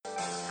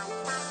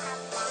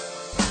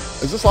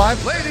Is this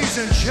live? Ladies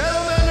and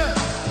gentlemen,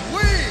 we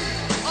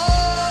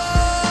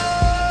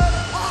are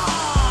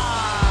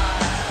live!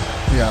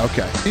 Yeah,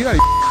 okay. You got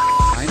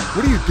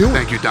what are you doing?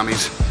 Thank you,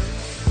 dummies.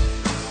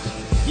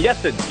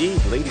 Yes,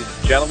 indeed, ladies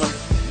and gentlemen.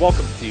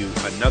 Welcome to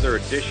another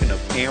edition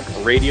of AMP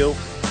Radio,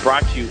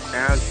 brought to you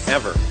as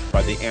ever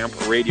by the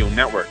AMP Radio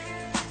Network.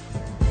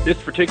 This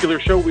particular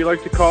show we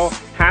like to call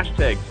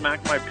hashtag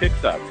Smack My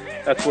Picks Up.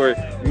 That's where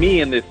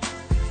me and this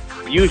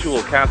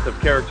usual cast of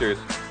characters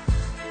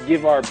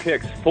give our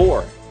picks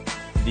for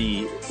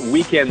the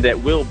weekend that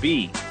will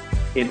be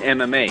in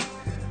MMA.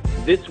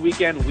 This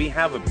weekend we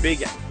have a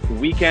big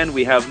weekend.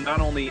 We have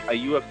not only a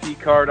UFC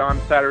card on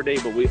Saturday,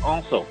 but we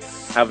also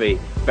have a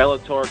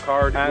Bellator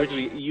card, as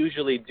we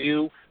usually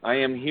do. I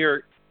am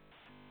here,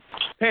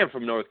 Pam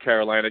from North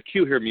Carolina.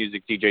 Cue her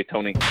music, DJ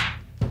Tony.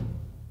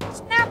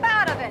 Snap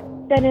out of it.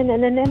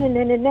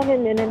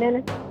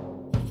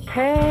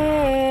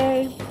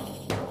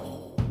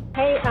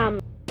 Hey,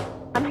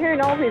 I'm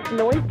hearing all this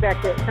noise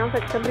back there. It sounds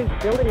like somebody's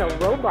building a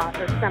robot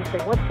or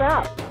something. What's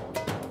up?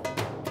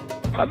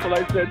 That's what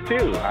I said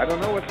too. I don't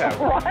know what's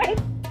happening. Right?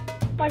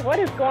 Like, what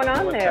is going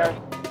on there?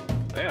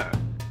 Yeah.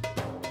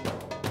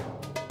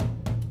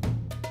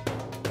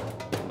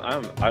 I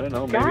don't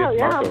know. Maybe it's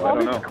Yeah, Marco. I all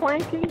don't this know.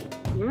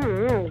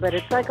 clanking. But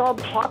it's like all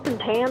pots and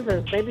pans.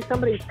 And maybe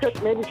somebody's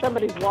cooked. Maybe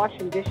somebody's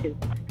washing dishes.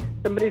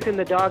 Somebody's in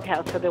the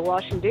doghouse, so they're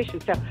washing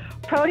dishes. So,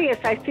 Proteus,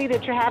 I see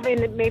that you're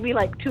having maybe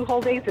like 2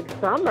 whole days of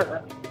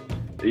summer.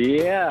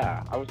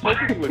 Yeah, I was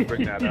hoping you would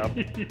bring that up.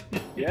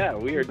 Yeah,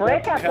 we are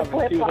Break definitely out the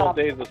having 2 whole flip-flop.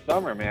 days of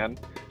summer, man.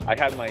 I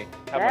had my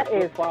That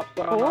is flip-flops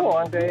on cool.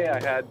 Monday.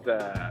 I had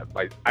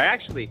I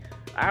actually,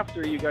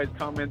 after you guys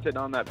commented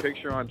on that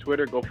picture on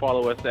Twitter, go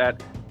follow us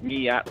at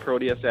me at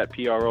Proteus at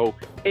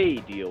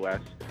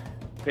PROADOS,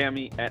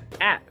 Pammy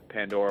at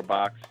Pandora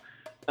Box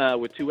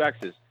with 2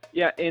 X's.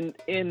 Yeah, in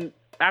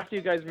after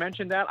you guys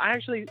mentioned that, I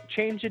actually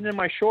changed it in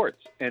my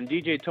shorts, and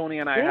DJ Tony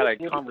and I had a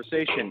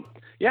conversation.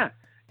 Yeah.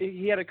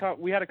 We had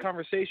a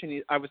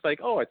conversation. I was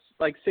like, "Oh, it's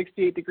like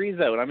 68 degrees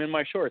out. I'm in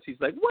my shorts." He's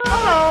like, "What?"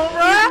 Hold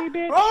on,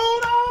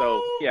 Hold on.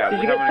 So yeah, Did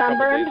we're you get having a couple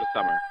sunburned? days of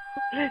summer.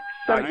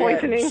 Sun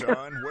poisoning.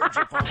 Son, where'd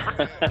you find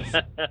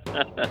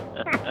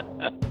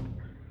this?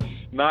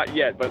 Not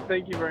yet, but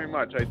thank you very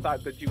much. I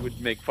thought that you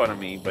would make fun of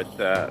me, but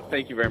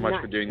thank you very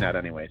much for doing that,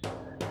 anyways.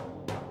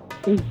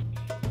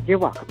 You're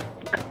welcome.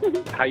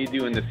 How you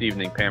doing this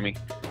evening, Pammy?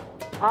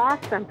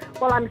 Awesome.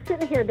 Well, I'm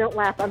sitting here. Don't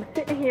laugh. I'm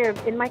sitting here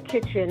in my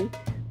kitchen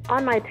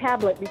on my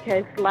tablet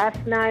because last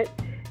night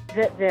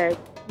the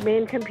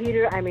main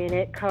computer,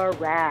 it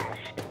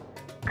crashed.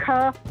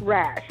 Not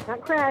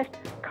crashed,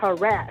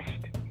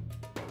 crashed.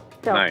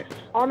 So Nice.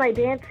 all my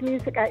dance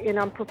music,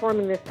 I'm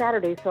performing this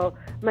Saturday, so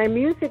my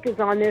music is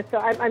on this, so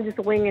I'm just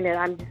winging it.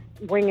 I'm just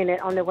winging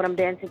it. I don't know what I'm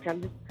dancing to.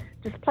 I'm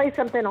just play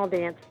something, I'll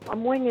dance.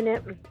 I'm winging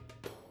it.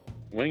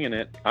 Winging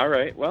it. All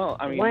right. Well,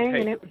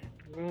 Winging hey, it.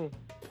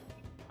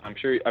 I'm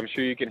sure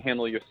you can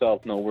handle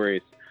yourself. No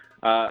worries.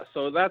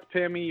 So that's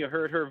Pammy. You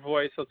heard her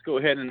voice. Let's go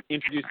ahead and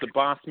introduce the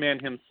boss man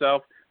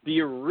himself, the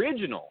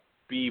original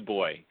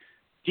B-boy,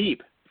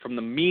 deep from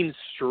the mean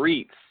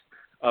streets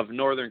of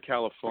Northern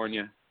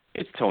California.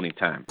 It's Tony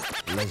time.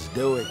 Let's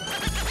do it.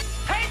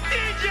 Hey,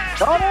 DJ!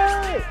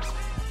 Tony!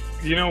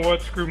 You know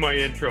what? Screw my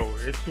intro.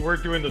 We're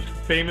doing this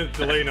famous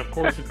delay, and of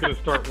course it's going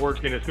to start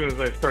working as soon as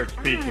I start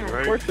speaking,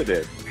 right? Of course it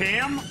is.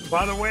 Pam,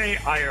 by the way,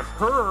 I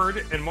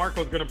heard, and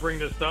Marco's going to bring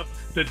this up,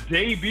 the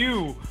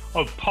debut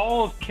of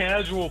Paul's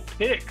Casual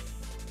Picks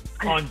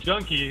on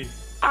Junkie.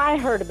 I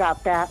heard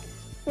about that.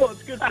 Well,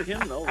 it's good for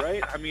him, though,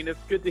 right? It's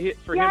good to hit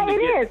for Yeah, him to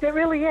it get is. It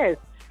really is.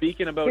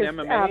 speaking about 'Cause,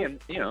 MMA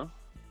and, Yeah.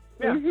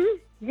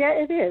 Yeah,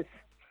 it is.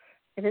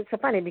 And it's so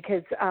funny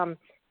because,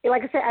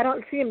 like I said, I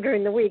don't see him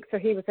during the week, so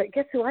he was like,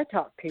 guess who I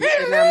talked to?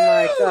 And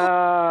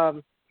I'm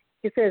like,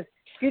 he says,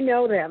 you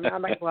know them.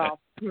 I'm like, well,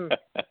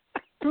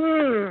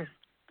 So,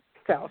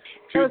 that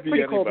was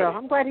pretty cool, though.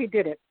 I'm glad he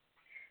did it.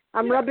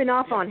 I'm rubbing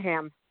off on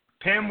him.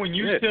 Pam, when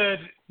you Good.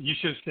 said, you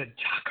should have said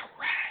Jacare.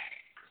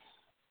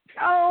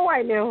 Oh,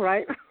 I know,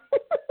 right?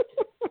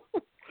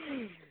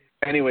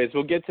 Anyways,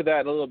 we'll get to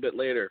that a little bit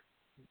later.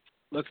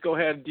 Let's go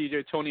ahead,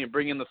 DJ Tony, and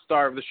bring in the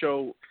star of the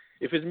show.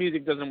 If his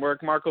music doesn't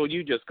work, Marco,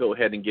 you just go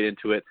ahead and get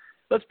into it.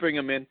 Let's bring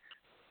him in.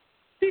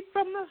 Deep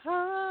from the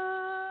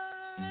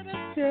heart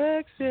of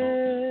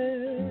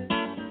Texas.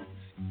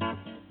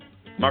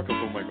 Marco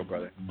Fumigo,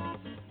 brother.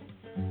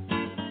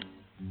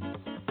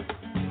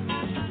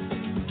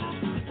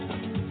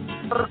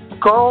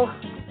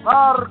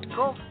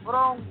 Marco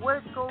from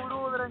Waco,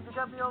 Lutheran. You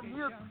got me on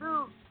mute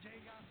too.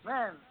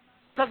 Man,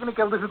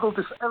 technical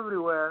difficulties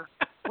everywhere.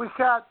 We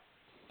had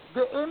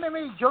the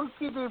MMA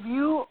Junkie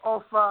debut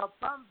of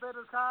Pam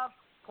Better Half,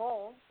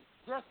 Paul,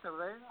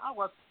 yesterday. I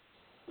was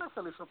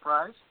pleasantly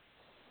surprised.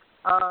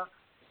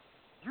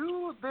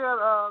 You there,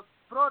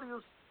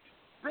 Proteus,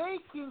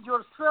 baking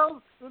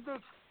yourself in the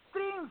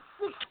extreme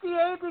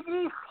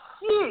 68-degree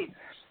heat.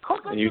 How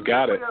can You do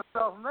got this it. for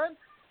yourself, man?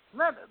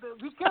 Man,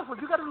 be careful.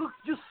 You got to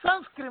use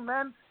sunscreen,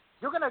 man.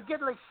 You're going to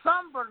get, like,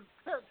 sunburned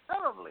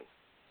terribly.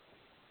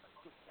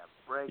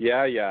 break.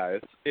 Yeah.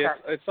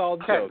 It's all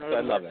jokes.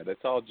 I love it.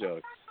 It's all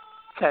jokes.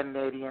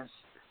 Canadians.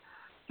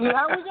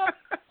 Yeah, we got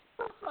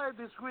fight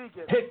this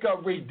weekend.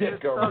 Hickory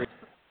dickory.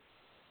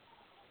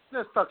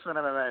 Let's talk some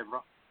MMA,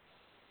 bro.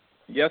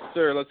 Yes,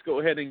 sir. Let's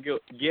go ahead and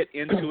get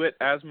into it.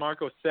 As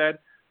Marco said,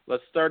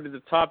 let's start at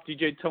the top.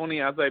 DJ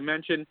Tony, as I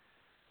mentioned,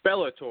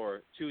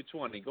 Bellator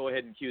 220. Go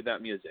ahead and cue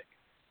that music.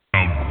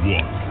 Round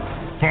 1.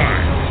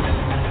 Fight.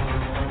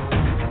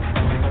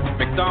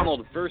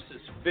 McDonald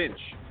versus Finch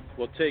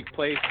will take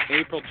place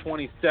April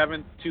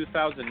 27th,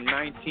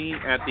 2019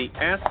 at the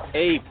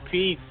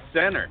SAP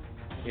Center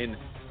in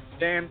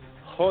San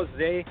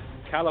Jose,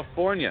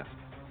 California.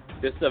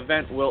 This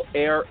event will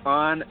air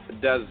on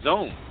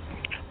DAZN.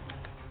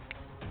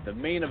 The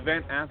main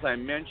event, as I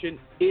mentioned,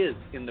 is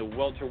in the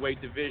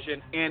welterweight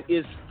division and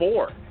is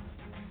for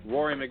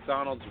Rory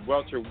McDonald's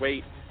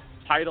welterweight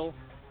title.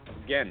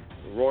 Again,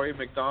 Rory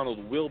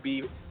McDonald will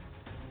be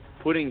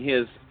putting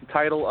his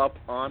title up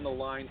on the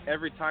line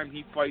every time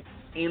he fights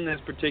in this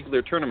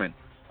particular tournament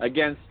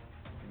against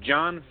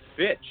John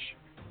Fitch,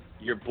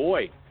 your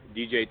boy,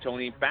 DJ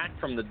Tony, back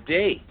from the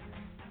day.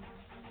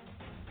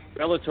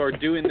 Bellator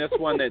doing this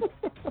one that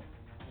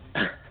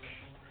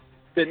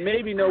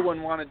maybe no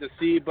one wanted to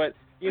see, but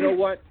you know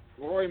what?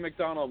 Rory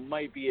McDonald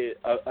might be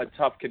a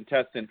tough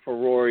contestant for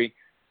Rory.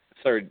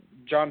 Sorry,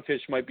 John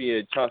Fitch might be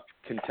a tough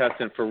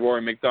contestant for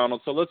Rory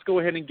McDonald. So let's go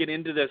ahead and get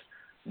into this.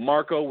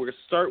 Marco, we're going to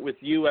start with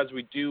you as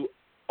we do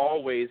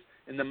always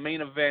in the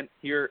main event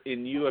here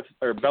in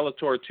Bellator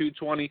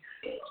 220.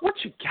 What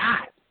you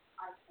got?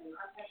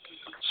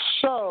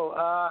 So,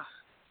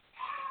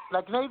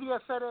 like Nadia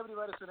said,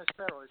 everybody's in a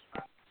steroids,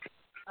 man.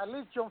 At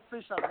least John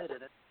Fish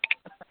admitted it.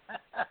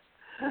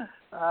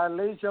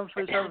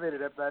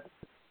 But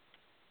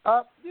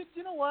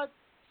you know what?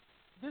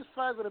 This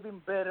fight would have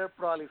been better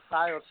probably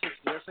 5 or 6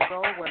 years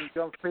ago when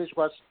John Fish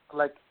was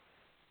like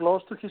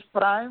close to his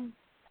prime,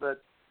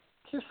 but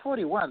he's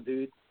 41,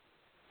 dude.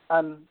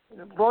 And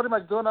Rory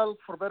McDonald,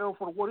 for better or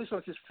for worse, is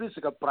on his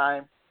physical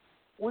prime.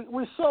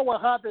 We saw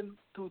what happened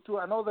to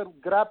another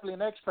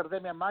grappling expert,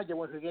 Demian Maia,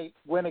 when he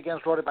went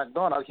against Rory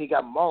McDonald. He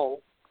got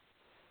mauled.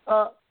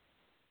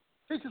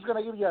 Fish is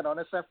going to give you an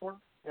honest effort,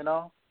 you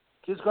know.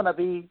 He's going to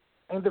be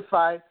in the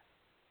fight.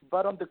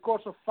 But on the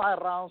course of 5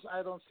 rounds,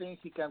 I don't think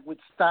he can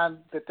withstand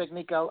the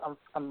technical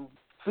and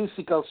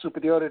physical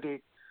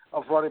superiority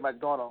of Rory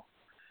McDonald.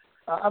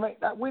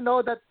 We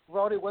know that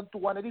Rory went to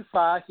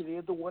 185. He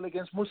didn't do well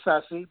against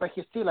Mousasi, but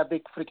he's still a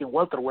big freaking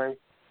welterweight.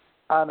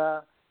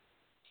 And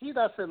he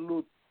doesn't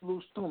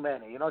lose too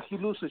many. You know, he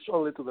loses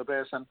only to the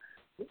best. And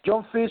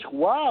John Fish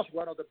was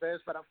one of the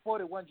best, but at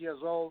 41 years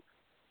old,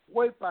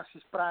 way past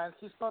his prime.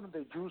 He's not in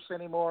the juice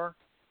anymore.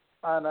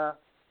 And,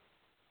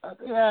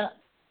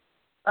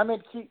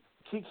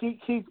 he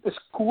is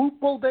cool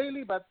Paul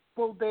Daly, but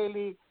Paul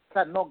Daly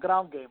had no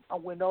ground game.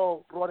 And we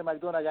know Rory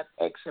McDonald had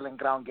excellent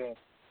ground game.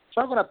 So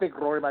I'm going to pick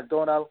Rory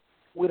McDonald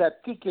with a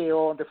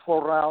TKO in the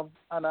 4th round.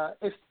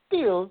 And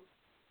still,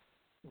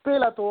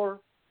 Bellator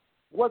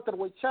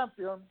welterweight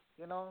champion,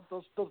 you know,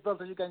 those belts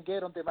that you can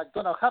get on the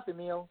McDonald Happy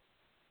Meal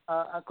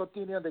and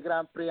continue on the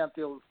Grand Prix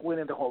until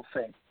winning the whole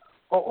thing.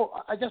 Oh,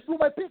 I just blew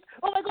my pick.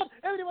 Oh, my God.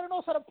 Everybody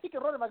knows how I'm picking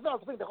Rory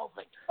McDonald to win the whole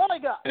thing. Oh, my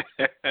God.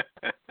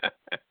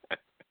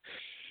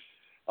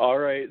 All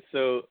right.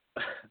 So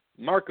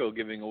Marco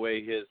giving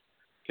away his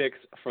picks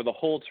for the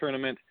whole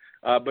tournament.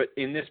 But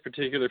in this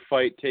particular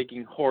fight,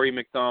 taking Rory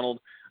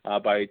McDonald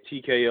by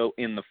TKO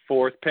in the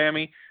 4th.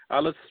 Pammy,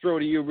 let's throw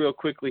to you real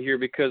quickly here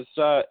because,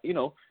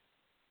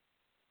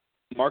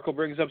 Marco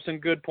brings up some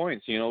good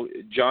points. You know,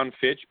 John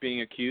Fitch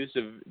being accused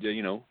of,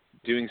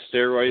 doing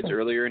steroids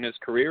earlier in his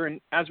career.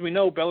 And as we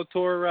know,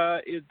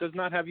 Bellator does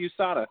not have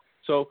USADA.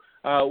 So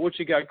what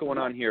you got going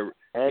on here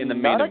in the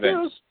main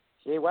event?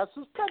 Well,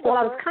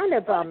 I was kind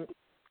of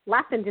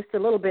laughing just a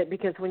little bit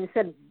because when you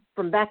said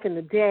from back in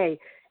the day,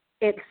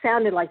 it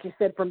sounded like you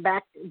said from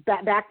back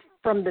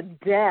from the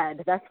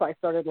dead. That's why I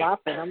started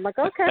laughing. I'm like,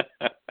 okay,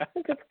 I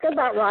think it's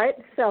about right.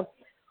 So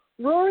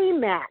Rory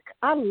Mack.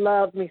 I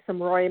love me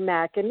some Rory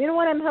Mack. And you know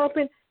what I'm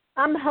hoping?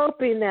 I'm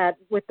hoping that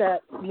with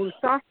that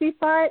Mousasi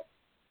fight,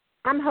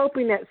 I'm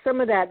hoping that some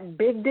of that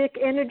big dick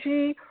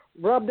energy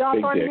rubbed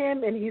off on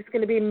him and he's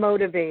going to be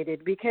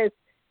motivated because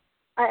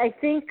I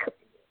think,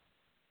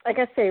 like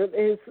I say,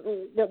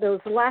 those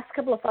last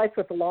couple of fights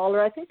with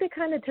Lawler, I think they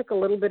kind of took a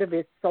little bit of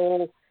his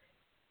soul.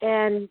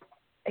 And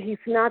he's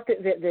not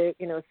the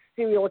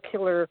serial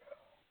killer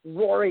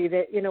Rory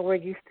that, we're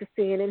used to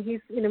seeing. And he's,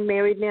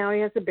 married now.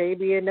 He has a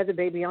baby, another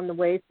baby on the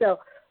way. So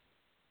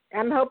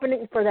I'm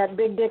hoping for that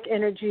big dick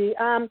energy.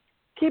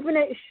 Keeping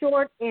it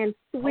short and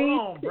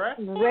sweet.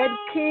 Red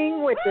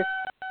King with the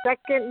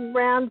 2nd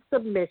round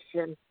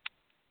submission.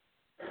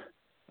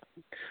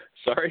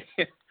 Sorry.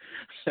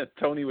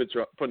 Tony was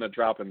putting a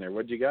drop in there.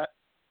 What'd you got?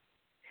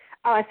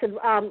 Oh, I said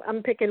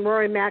I'm picking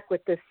Rory Mack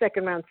with the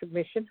 2nd round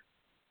submission.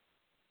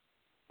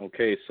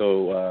 Okay,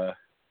 so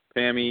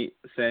Pammy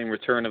saying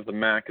return of the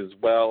Mac as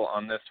well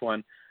on this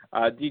one.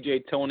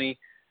 DJ Tony,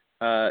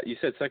 you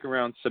said 2nd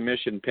round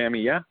submission.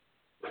 Pammy, yeah?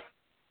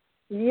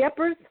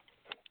 Yepers.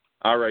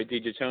 All right,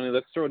 DJ Tony,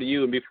 let's throw to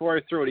you. And before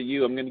I throw to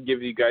you, I'm going to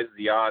give you guys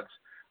the odds.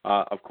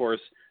 Of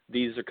course,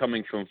 these are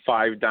coming from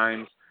 5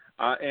 dimes.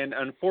 And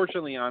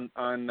unfortunately, on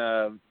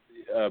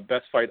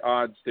Best Fight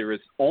Odds, there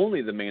is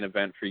only the main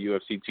event for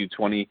UFC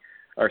 220,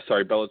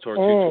 Bellator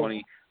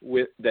 220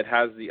 that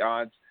has the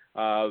odds.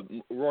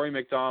 Rory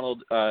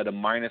McDonald to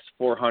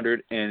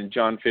 -400, and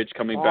John Fitch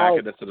coming back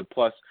at us at a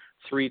plus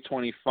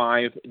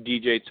 325.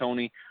 DJ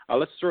Tony,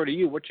 let's throw to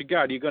you. What you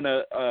got? Are you going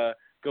to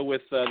go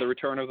with the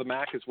return of the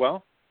Mac as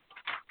well?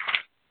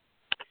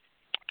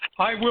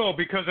 I will,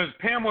 because as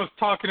Pam was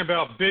talking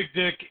about big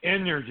dick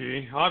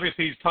energy,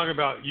 obviously he's talking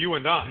about you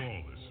and I.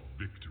 Flawless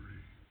victory.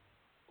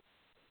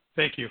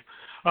 Thank you.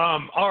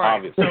 All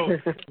right, so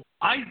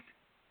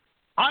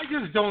I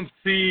just don't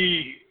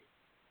see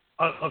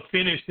a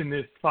finish in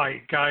this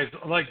fight, guys.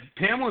 Like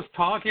Pam was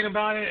talking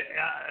about it.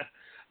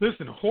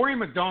 Listen, Rory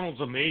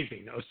McDonald's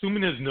amazing.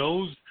 Assuming his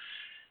nose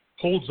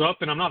holds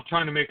up, and I'm not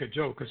trying to make a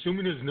joke,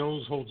 assuming his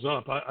nose holds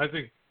up, I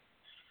think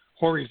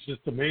Rory's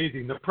just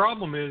amazing. The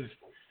problem is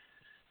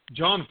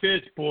John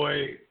Fitch,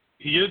 boy,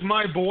 he is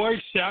my boy.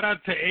 Shout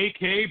out to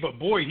AK, but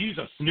boy, he's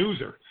a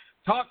snoozer.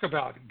 Talk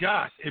about,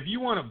 gosh, if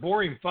you want a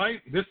boring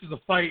fight, this is a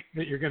fight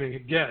that you're going to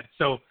get.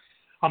 So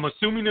I'm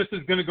assuming this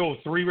is going to go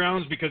 3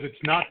 rounds because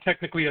it's not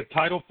technically a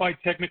title fight.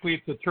 Technically,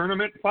 it's a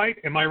tournament fight.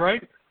 Am I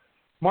right,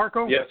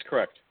 Marco? Yes,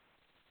 correct.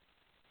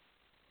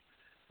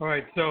 All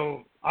right,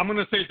 so I'm going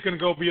to say it's going to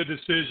go be a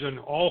decision.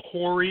 All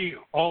Rory,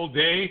 all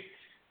day,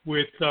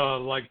 with,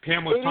 like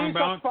Pam was talking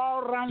about,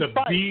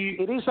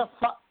 It is a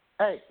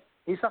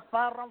it's a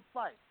 5-round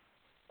fight.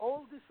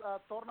 All these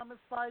tournament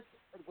fights,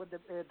 when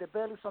the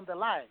bell is on the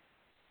line.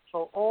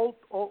 So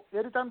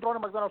every time Rory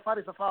McDonald fight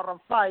is a 5-round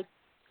fight.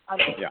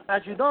 And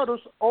as you notice,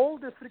 all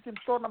the freaking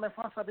tournament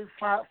fights have been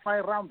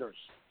 5-rounders.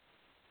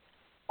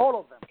 All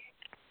of them.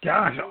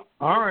 Gosh,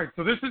 all right.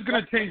 So this is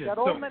going to change it.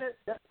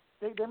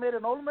 They made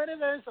it all many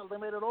events, or they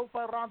made it all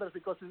 5-rounders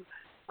because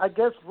I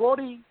guess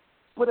Rory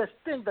put a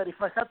stink that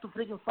if I had to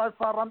freaking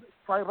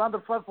 5-rounder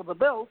fight for the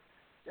belt,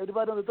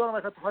 everybody on the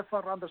tournament had to fight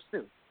 5-rounders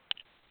too.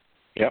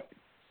 Yep.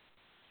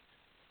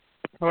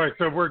 All right,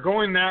 so we're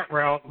going that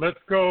route. Let's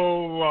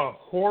go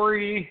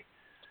Rory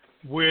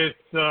with,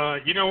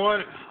 you know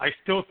what? I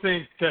still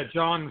think that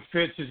John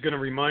Fitch is going to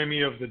remind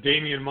me of the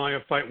Damian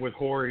Maia fight with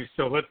Rory.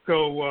 So let's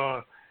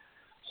go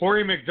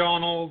Rory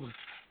McDonald.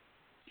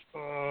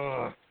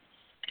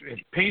 It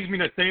pains me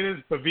to say this,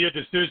 but via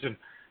decision.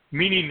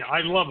 Meaning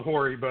I love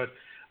Rory, but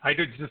I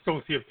just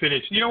don't see a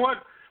finish. You know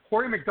what?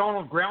 Rory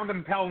McDonald, ground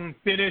and pound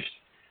finish,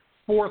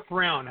 4th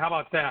round. How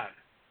about that?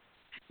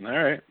 All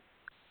right.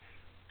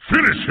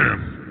 Finish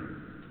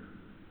him.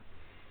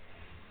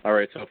 All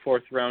right, so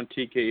 4th round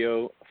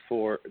TKO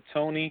for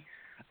Tony.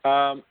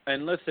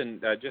 And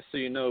listen, just so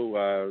you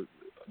know,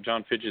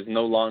 John Fitch is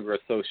no longer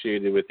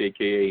associated with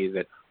AKA. He's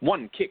at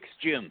One Kicks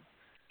Gym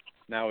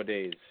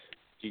nowadays.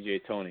 DJ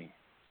Tony.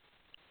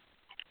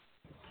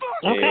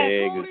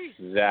 Okay.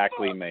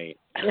 Exactly, mate.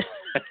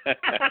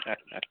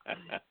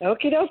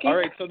 Okie dokie. All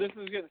right, so this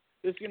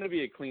is gonna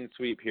be a clean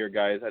sweep here,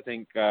 guys. I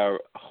think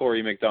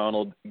Rory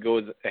McDonald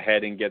goes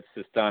ahead and gets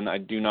this done. I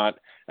do not,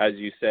 as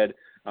you said,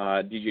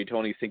 DJ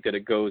Tony, think that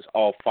it goes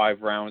all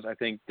 5 rounds. I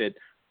think that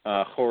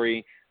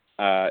Rory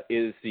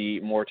is the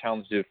more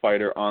talented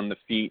fighter on the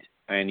feet,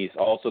 and he's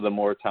also the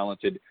more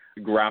talented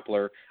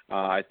grappler.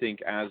 I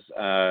think as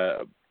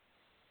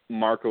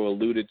Marco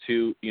alluded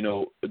to, you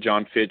know,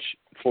 John Fitch,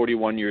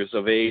 41 years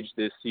of age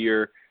this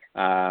year,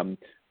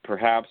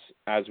 perhaps,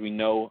 as we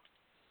know,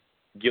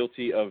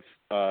 guilty of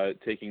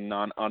taking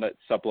non-audit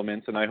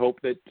supplements. And I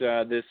hope that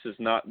this is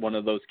not one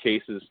of those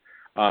cases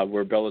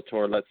where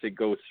Bellator lets it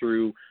go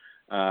through,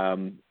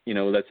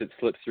 lets it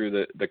slip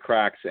through the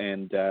cracks,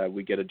 and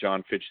we get a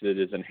John Fitch that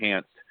is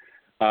enhanced.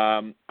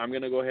 I'm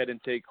going to go ahead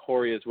and take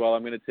Rory as well.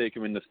 I'm going to take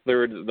him in the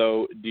 3rd,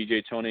 though,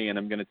 DJ Tony, and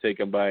I'm going to take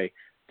him by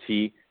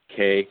TKO.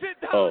 Sit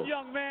down,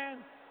 young man.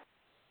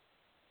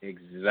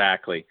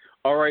 Exactly.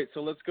 All right,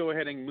 so let's go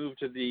ahead and move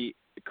to the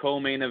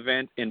co-main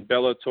event in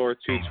Bellator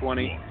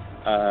 220.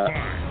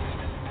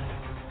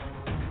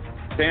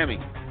 Sammy,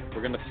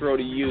 we're going to throw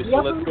to you, so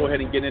let's go ahead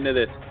and get into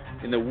this.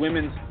 In the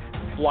women's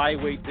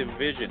flyweight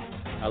division,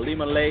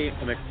 Ilima-Lei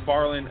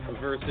Macfarlane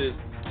versus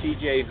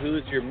TJ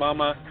Who's Your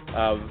Mama,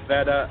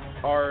 Veta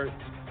Arteaga.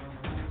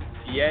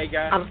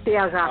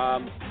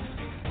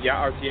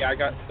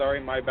 Arteaga. Sorry,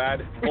 my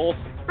bad. Both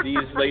these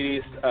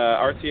ladies,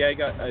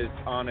 Arteaga is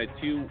on a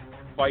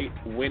 2-fight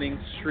winning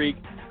streak.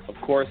 Of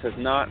course, has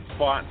not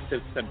fought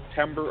since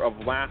September of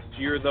last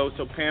year, though.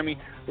 So, Pammy,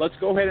 let's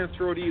go ahead and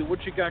throw to you.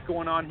 What you got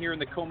going on here in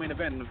the co-main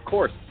event? And, of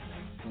course,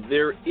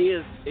 there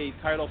is a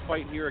title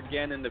fight here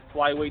again in the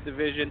flyweight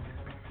division.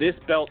 This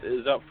belt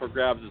is up for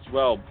grabs as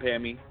well,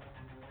 Pammy.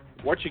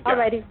 What you got?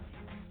 Alrighty.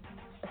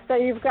 So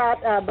you've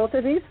got both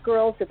of these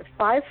girls at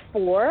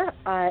 5'4".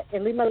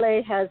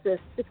 Ilima-Lei has a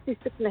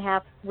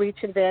 66.5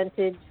 reach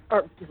advantage,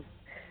 or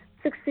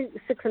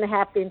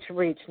 66.5-inch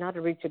reach, not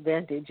a reach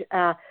advantage.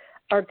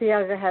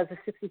 Arteaga has a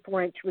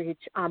 64-inch reach.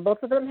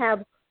 Both of them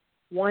have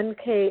 1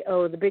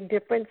 KO. The big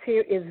difference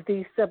here is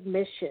the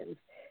submissions.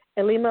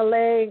 Alima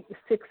Lay,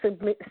 six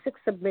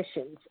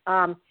submissions.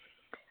 I'm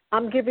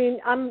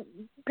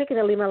picking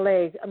Alima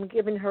Lay. I'm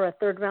giving her a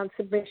third round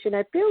submission.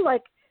 I feel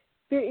like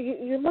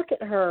you look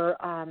at her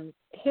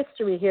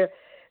history here.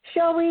 She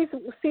always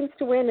seems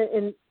to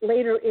win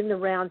later in the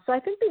round. So I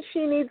think that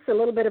she needs a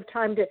little bit of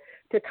time to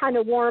kind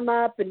of warm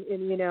up and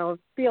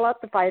feel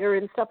out the fighter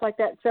and stuff like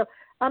that. So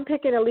I'm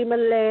picking Alima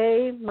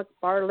Lay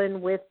McFarland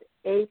with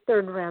a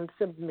third round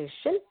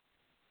submission.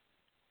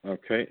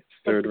 Okay,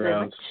 third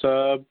round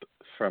sub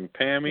from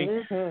Pammy.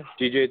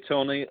 Mm-hmm. DJ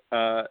Tony,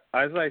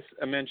 as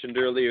I mentioned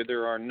earlier,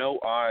 there are no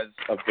odds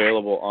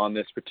available on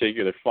this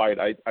particular fight.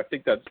 I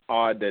think that's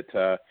odd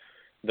that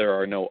there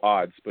are no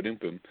odds, but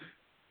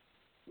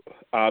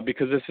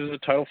because this is a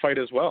title fight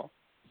as well.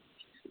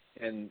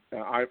 And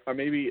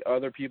maybe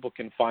other people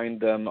can find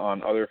them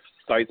on other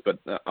sites, but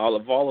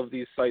all of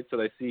these sites that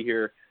I see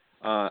here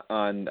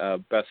on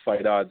Best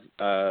Fight Odds,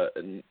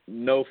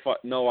 no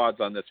odds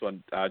on this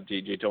one,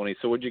 DJ Tony.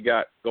 So what you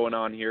got going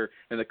on here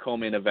in the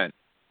co-main event?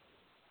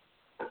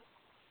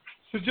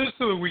 So just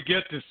so that we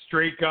get this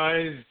straight,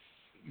 guys,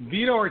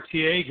 Vita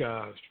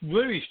Arteaga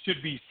really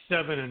should be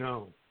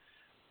 7-0.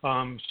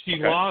 She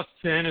lost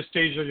to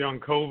Anastasia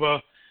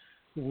Yankova.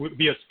 Would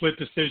be a split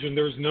decision.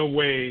 There's no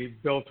way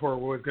Bellator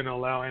was going to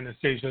allow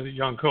Anastasia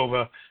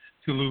Yankova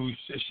to lose.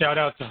 A shout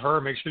out to her.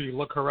 Make sure you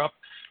look her up.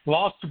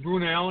 Lost to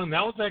Bruna Allen.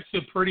 That was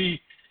actually a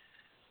pretty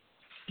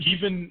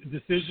even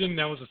decision.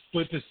 That was a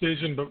split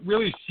decision. But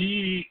really,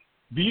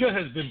 Vita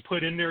has been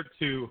put in there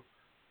to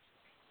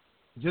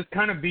just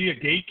kind of be a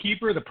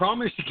gatekeeper. The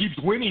problem is she keeps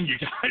winning, you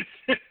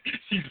guys.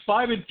 She's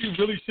 5-2.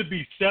 Really should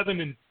be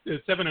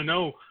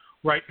 7-0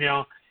 right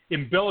now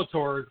in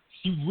Bellator.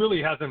 She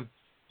really hasn't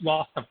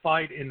lost a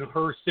fight in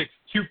her 2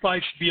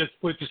 fights via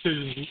split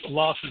decision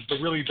losses, but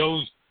really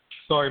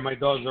my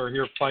dogs are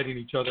here fighting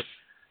each other.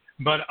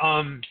 But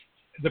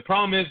the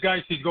problem is,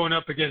 guys, she's going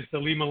up against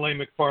Alima Lay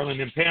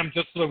McFarland. And Pam,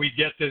 just so that we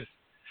get this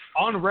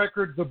on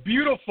record, the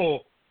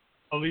beautiful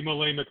Alima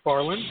Lay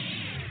McFarland.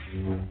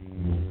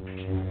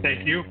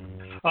 Thank you.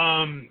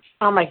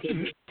 Oh my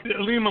goodness.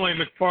 Alima Lay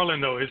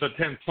McFarland, though, is a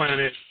 10th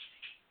planet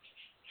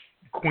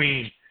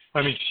queen.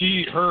 I mean,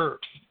 her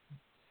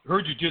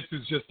jiu-jitsu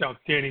is just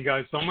outstanding,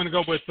 guys. So I'm going to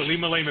go with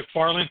Alima Lay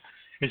McFarland,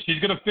 and she's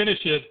going to finish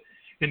it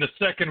in the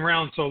second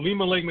round. So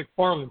Alima Lay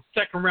McFarland,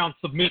 second round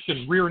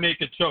submission, rear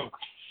naked choke.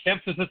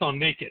 Emphasis on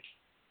naked.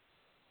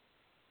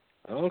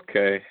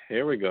 Okay,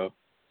 here we go.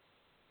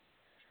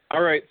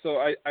 All right, so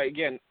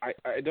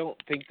I don't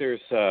think there's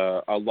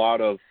a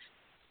lot of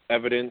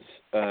evidence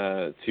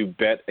to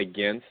bet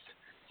against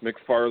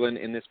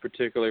McFarland in this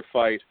particular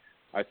fight.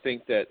 I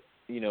think that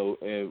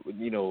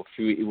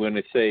when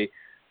I say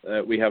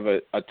we have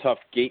a tough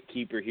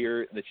gatekeeper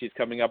here that she's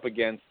coming up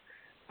against,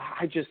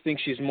 I just think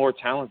she's more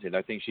talented.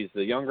 I think she's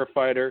the younger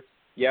fighter.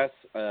 Yes,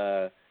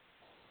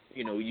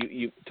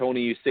 you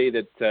Tony, you say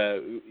that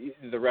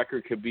the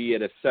record could be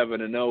at a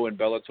 7-0 in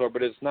Bellator,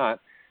 but it's not.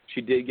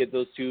 She did get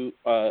those 2,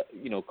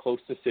 close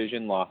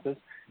decision losses,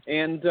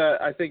 and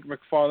I think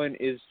McFarland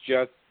is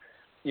just,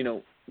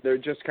 they're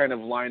just kind of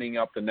lining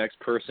up the next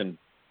person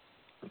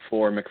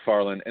for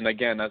McFarland. And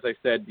again, as I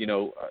said,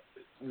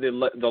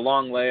 the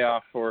long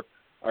layoff for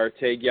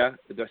Arteaga.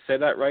 Did I say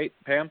that right,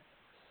 Pam?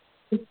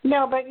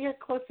 No, but you're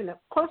close enough.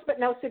 Close, but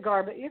no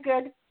cigar. But you're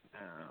good.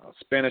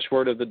 Spanish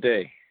word of the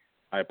day.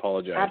 I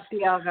apologize.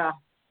 Arteaga.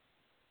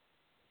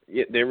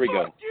 Yeah, there we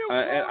go.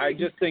 And I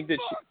just think that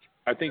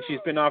I think she's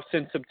been off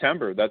since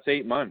September. That's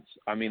 8 months.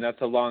 I mean,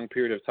 that's a long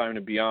period of time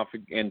to be off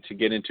and to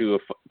get into a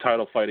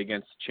title fight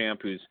against a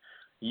champ who's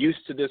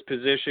used to this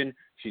position.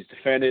 She's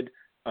defended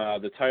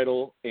the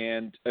title,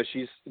 and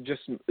she's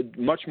just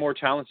much more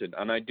talented.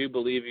 And I do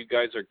believe you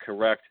guys are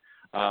correct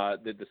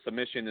that the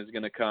submission is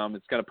going to come.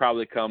 It's going to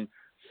probably come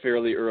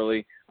fairly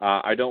early.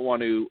 I don't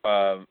want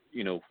to,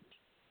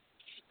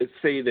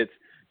 say that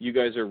you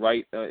guys are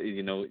right.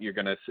 You're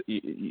going to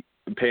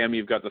Pam,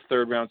 you've got the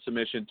third round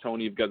submission.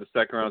 Tony, you've got the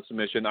second round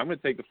submission. I'm going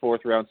to take the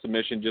fourth round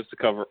submission just to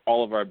cover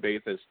all of our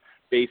bases.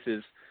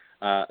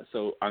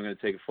 So I'm going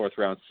to take a fourth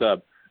round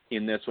sub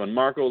in this one.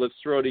 Marco, let's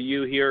throw to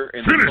you here.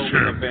 And the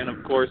co-main event,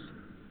 of course,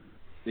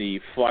 the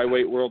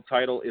flyweight world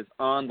title is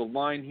on the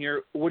line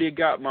here. What do you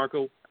got,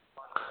 Marco?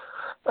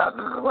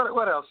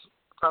 What else?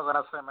 I was going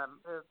to say, man.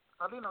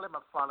 Alina Lay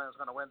McFarland is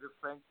going to win this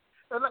thing.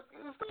 It's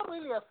not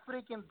really a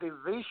freaking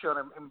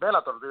division in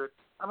Bellator, dude.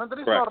 I mean, there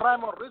is no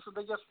rhyme or reason.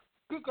 They're just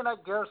picking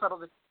out girls out of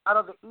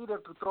the eater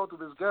to throw to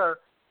this girl,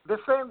 the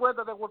same way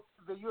that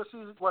the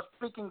UFC was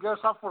picking girls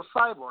up for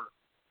Cyborg,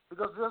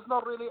 because there's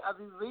not really a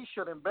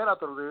division in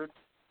Bellator, dude.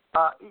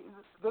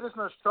 There is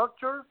no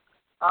structure.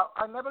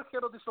 I never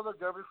heard of this other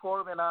girl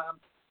before, and I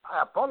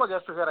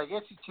apologize to her. I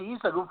guess she is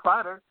a good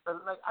fighter.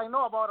 I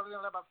know about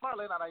Alina Lay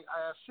McFarland, and I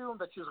assume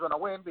that she's going to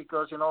win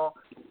because,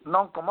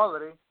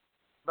 non-commodity.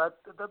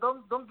 But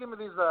don't give me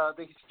this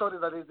the story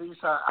that it is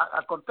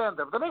a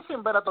contender. The next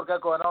thing Bellator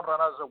got going on right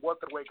now is a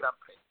welterweight Grand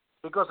Prix,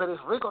 because there is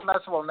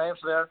recognizable names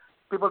there,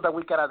 people that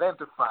we can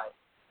identify.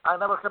 I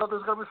never heard of this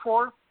girl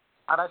before,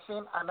 and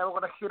I'm never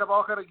going to hear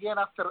about her again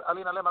after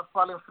Alina Lay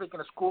McFarland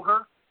freaking schooled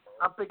her.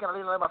 I'm picking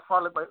Liam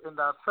McFarland in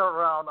the third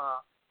round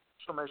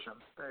submission.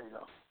 There you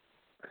go.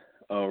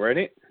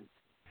 Alrighty.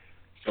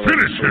 So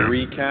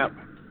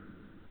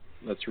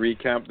let's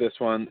recap this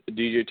one.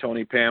 DJ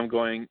Tony Pam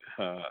going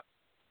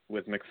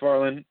with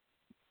McFarland.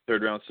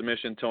 Third round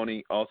submission.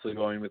 Tony also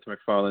going with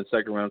McFarland.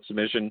 Second round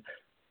submission.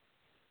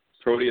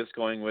 Proteus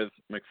going with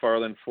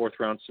McFarland. Fourth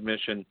round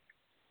submission.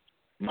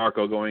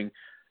 Marco going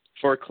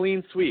for a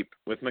clean sweep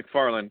with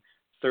McFarland.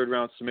 Third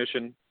round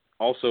submission.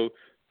 Also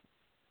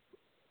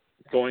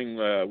going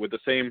with the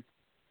same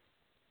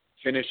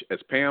finish as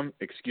Pam.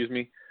 Excuse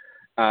me.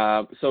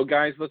 So,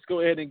 guys, let's go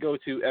ahead and go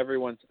to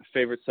everyone's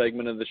favorite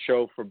segment of the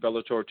show for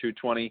Bellator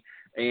 220,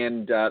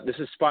 and this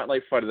is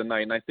Spotlight Fight of the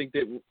Night. And I think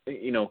that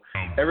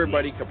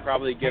everybody could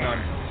probably get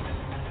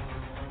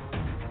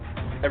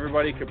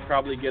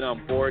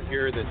on board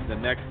here that the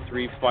next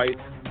three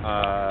fights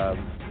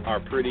are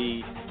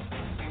pretty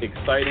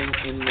exciting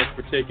in this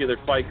particular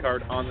fight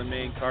card on the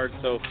main card.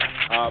 So,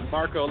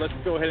 Marco, let's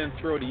go ahead and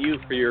throw to you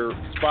for your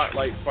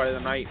Spotlight Fight of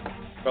the Night,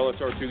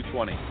 Bellator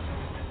 220.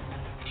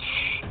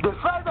 The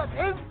fight that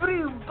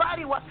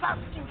everybody was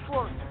asking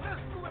for.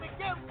 Let's do it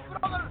again,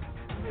 brother.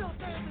 Phil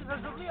Davis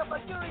versus Liam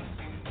McGeary.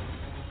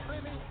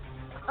 Really?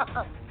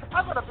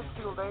 I'm going to pick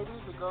Phil Davis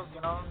because, he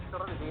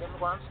already did it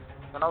once,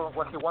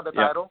 when he won the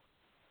title.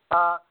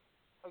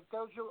 It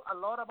tells you a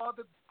lot about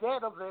the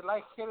death of the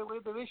light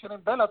heavyweight division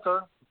in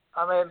Bellator.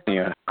 I mean,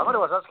 nobody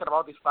was asking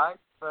about this fight,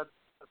 but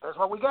that's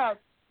what we got.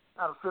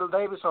 And Phil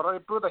Davis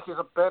already proved that he's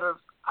a better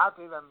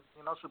athlete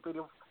and,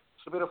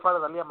 superior fighter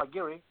than Liam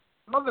McGeary.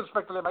 Not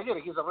respect to Liam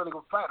McGeary, he's a really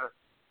good fighter.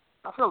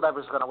 I feel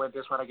Davis is going to win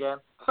this one again.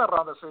 Third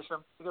round decision,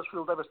 because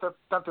Phil Davis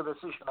tend to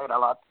decisionate a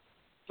lot.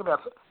 Even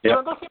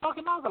though he knocked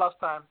him out the last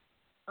time.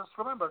 Just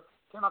remember,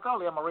 he knocked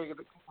out Liam McGeary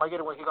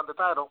when he got the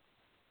title.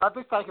 But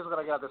this time he's going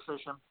to get a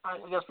decision.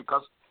 Just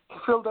because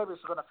Phil Davis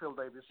is going to Phil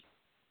Davis.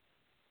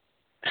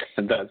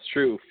 That's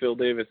true. Phil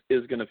Davis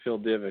is going to Phil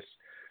Davis.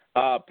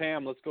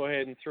 Pam, let's go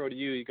ahead and throw to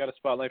you. You got a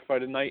Spotlight Fight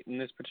tonight in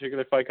this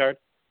particular fight card?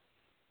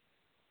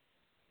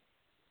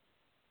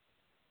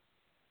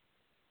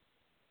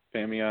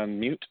 Pammy on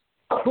mute.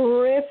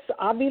 Chris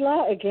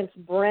Avila against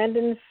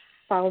Brandon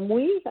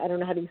Falmouy. I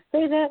don't know how to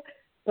say that,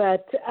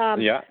 but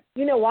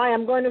you know why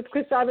I'm going with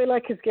Chris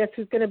Avila? Because guess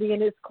who's going to be in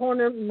his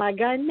corner? My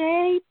guy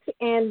Nate.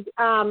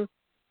 And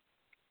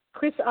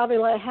Chris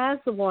Avila has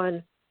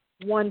won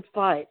one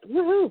fight.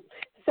 Woohoo!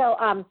 So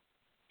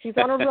he's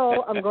on a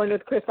roll. I'm going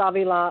with Chris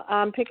Avila.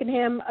 I'm picking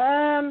him.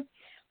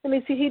 Let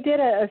me see. He did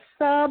a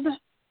sub.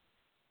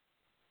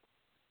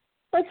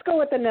 Let's go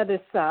with another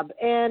sub.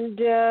 And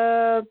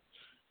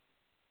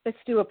let's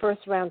do a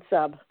first-round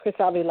sub, Chris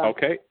Avila.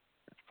 Okay.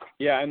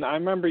 Yeah, and I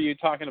remember you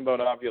talking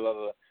about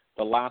Avila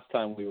the last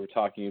time we were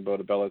talking about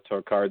a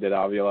Bellator card that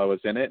Avila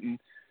was in it. And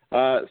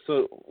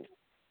so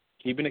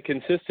keeping it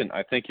consistent,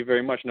 I thank you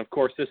very much. And, of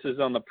course, this is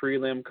on the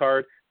prelim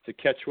card. It's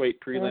a catchweight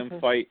prelim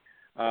fight,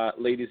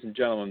 ladies and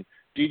gentlemen.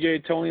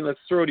 DJ Tony, let's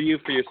throw to you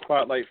for your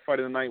Spotlight Fight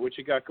of the Night. What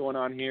you got going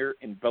on here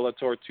in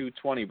Bellator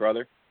 220,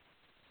 brother?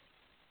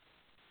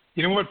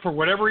 You know what? For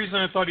whatever reason,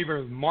 I thought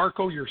either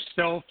Marco,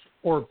 yourself,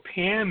 or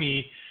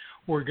Pammy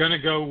were going to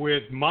go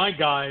with my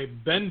guy,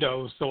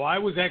 Bendo. So I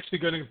was actually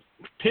going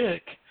to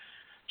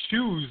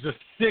choose the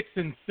 6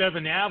 and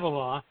 7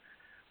 Avila.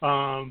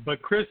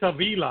 But Chris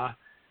Avila,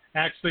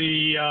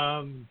 actually,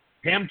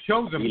 Pam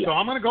chose him. So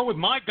I'm going to go with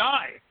my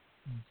guy,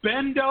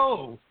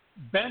 Bendo,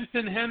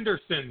 Benson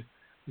Henderson,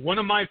 one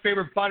of my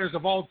favorite fighters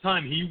of all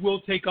time. He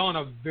will take on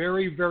a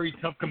very, very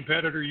tough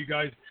competitor, you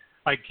guys.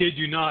 I kid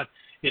you not.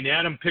 In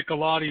Adam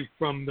Piccolotti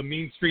from the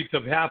mean streets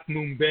of Half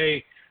Moon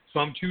Bay. So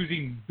I'm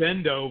choosing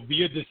Bendo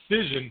via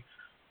decision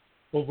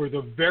over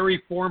the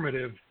very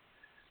formative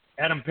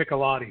Adam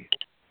Piccolotti.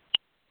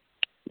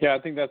 Yeah, I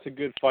think that's a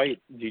good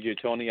fight,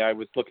 DJ Tony. I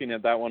was looking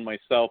at that one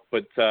myself,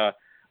 but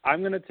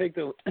I'm going to take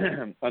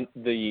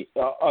the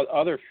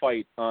other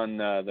fight on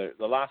the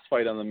last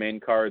fight on the main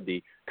card,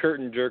 the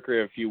curtain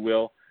jerker, if you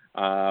will,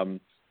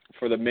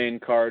 for the main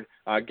card.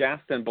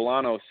 Gaston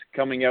Bolanos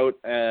coming out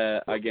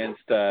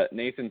against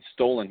Nathan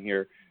Stolen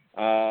here.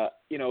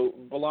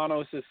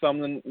 Bolanos is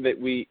someone that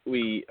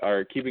we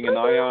are keeping an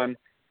eye on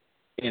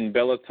in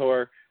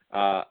Bellator.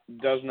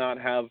 Does not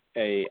have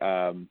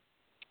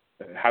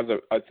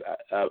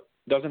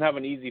doesn't have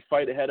an easy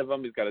fight ahead of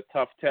him. He's got a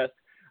tough test.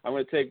 I'm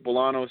going to take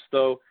Bolanos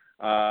though,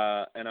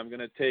 and I'm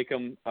going to take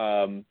him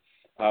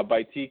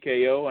by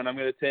TKO, and I'm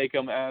going to take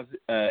him as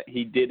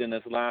he did in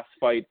his last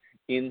fight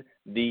in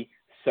the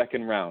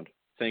second round.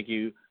 Thank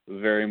you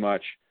very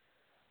much,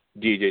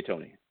 DJ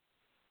Tony.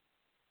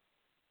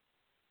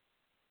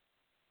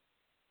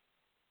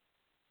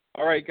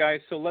 All right, guys,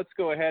 so let's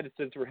go ahead,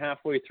 since we're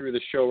halfway through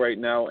the show right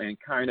now, and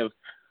kind of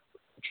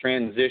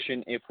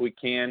transition, if we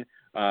can,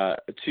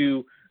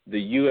 to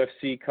the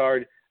UFC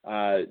card.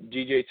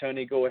 DJ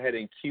Tony, go ahead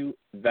and cue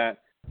that.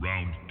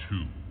 Round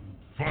 2,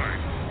 fight.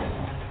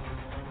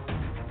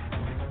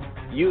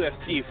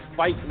 UFC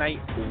Fight Night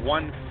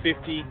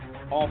 150,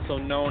 also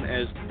known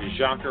as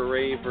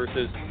Jacare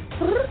versus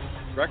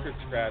record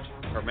scratch,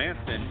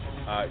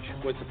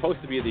 Hermansson was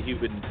supposed to be the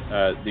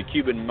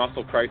Cuban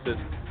Missile Crisis,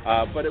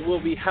 but it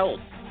will be held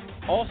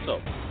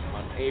also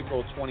on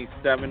April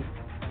 27,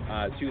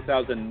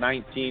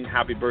 2019.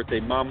 Happy birthday,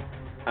 Mom!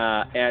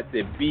 At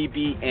the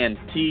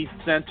BB&T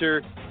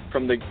Center,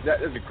 from the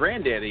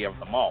granddaddy of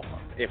them all,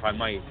 if I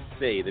might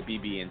say, the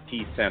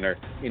BB&T Center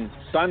in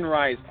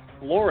Sunrise,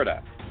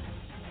 Florida.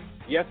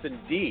 Yes,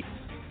 indeed.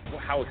 Well,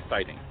 how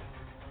exciting.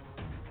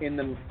 In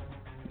the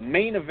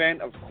main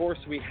event, of course,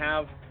 we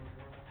have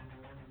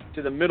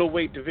to the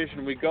middleweight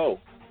division we go.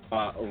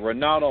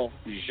 Ronaldo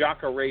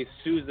Jacare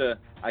Souza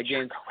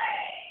against...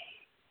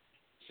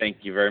 Thank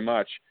you very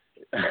much.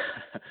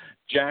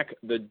 Jack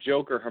the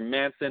Joker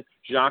Hermansson.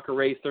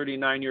 Jacare,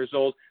 39 years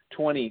old,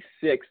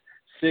 26,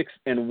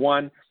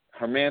 6-1.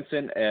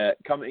 Hermansson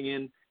coming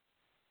in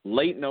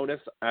late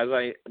notice, as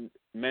I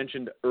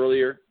mentioned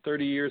earlier,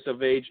 30 years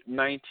of age,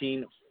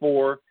 19-4.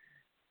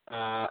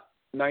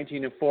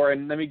 19-4.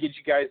 And let me get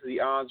you guys the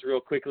odds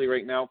real quickly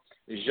right now.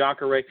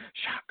 Jacare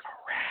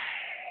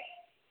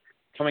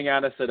coming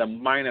at us at a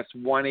minus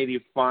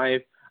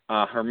 185.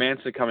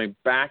 Hermansson coming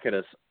back at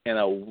us at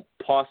a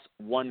plus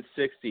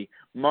 160.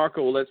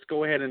 Marco, let's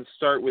go ahead and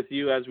start with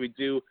you as we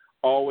do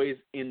always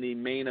in the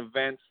main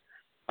events.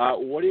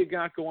 What do you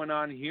got going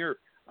on here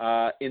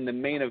in the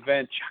main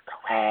event?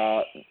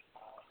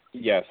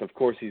 Yes, of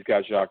course he's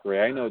got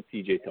Jacare. I know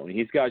TJ Tony.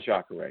 He's got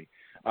Jacare.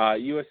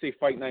 USA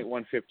Fight Night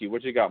 150.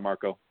 What you got,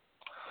 Marco?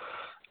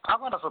 I'm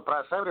going to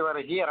surprise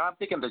everybody here. I'm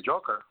picking the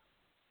Joker.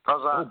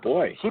 Because oh,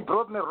 boy. He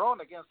proved me wrong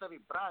against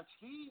David Branch.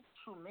 He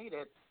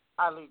submitted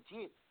a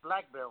legit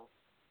black belt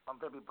on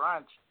David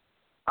Branch.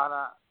 And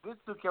this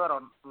took him out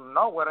of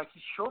nowhere. And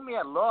he showed me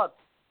a lot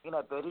in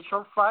a very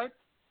short fight.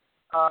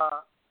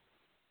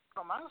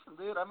 From Anderson,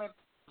 dude. I mean,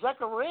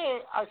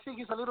 Jacare, I think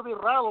he's a little bit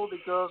rattled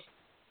because,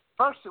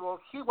 first of all,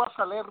 he was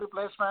a leg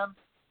replacement.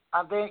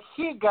 And then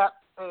he got,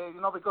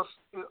 because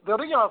the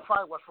original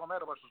fight was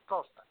Romero versus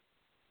Costa.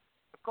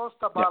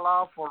 Costa bowed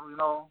out for,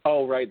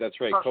 Oh, right,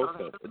 that's right,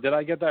 Costa. Did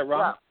I get that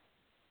wrong?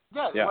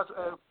 Yeah. It was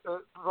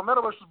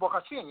Romero versus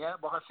Bocacinha.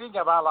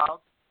 Bocacinha bowed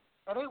out.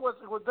 And then it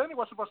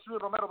was supposed to be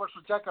Romero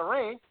versus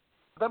Jacare.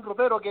 Then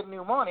Romero get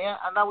pneumonia,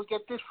 and now we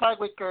get this fight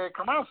with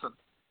Hermansson.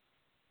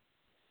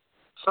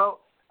 So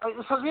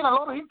it has been a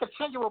lot of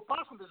interchangeable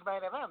parts in this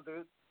main event,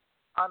 dude.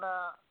 And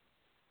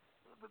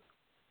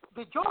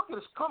the Joker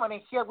is coming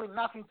in here with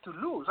nothing to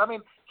lose. I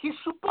mean, he's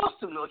supposed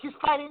to lose. He's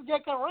fighting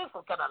Jacare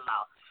for crying out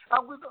loud.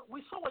 And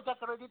we saw what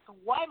Jacare did to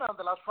Wyman in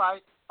the last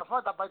fight. A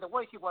fight that, by the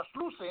way, he was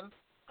losing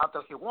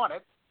until he won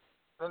it.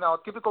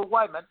 Typical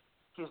Wyman.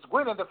 He's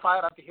winning the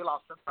fight until he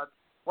lost it, but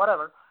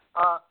whatever.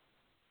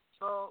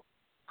 So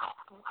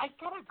I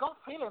kind of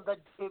got feeling that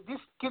this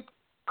kid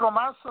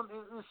Hermansson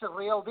is a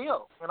real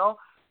deal.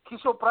 He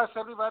surprised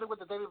everybody with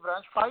the David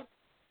Branch fight.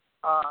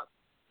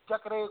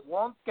 Jacare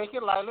won't take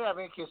it lightly. I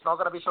mean, he's not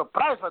going to be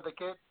surprised by the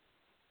kid.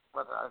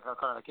 But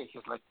the kid,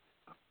 he's like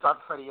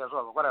 30 years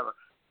old or whatever.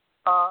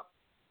 But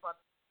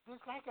this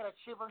guy got a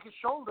chip on his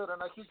shoulder,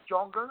 and he's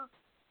younger.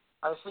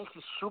 I think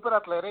he's super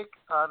athletic,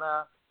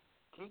 and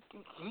he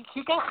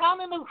can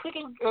hang in the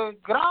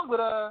freaking ground with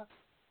a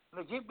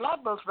legit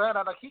black belt, man,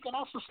 and he can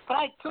also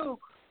strike too.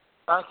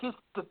 He's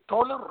the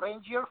taller,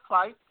 rangier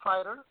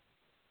fighter.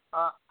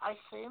 I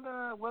think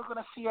we're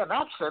gonna see an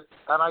upset,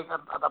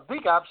 and a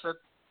big upset.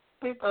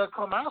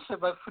 Hermansson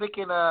by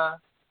freaking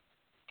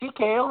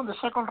TKO in the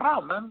second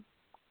round, man.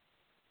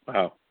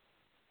 Wow.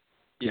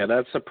 Yeah,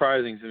 that's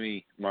surprising to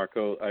me,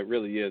 Marco. It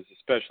really is,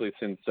 especially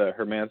since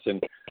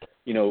Hermansson,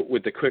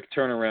 with the quick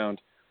turnaround.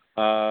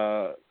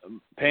 Pam,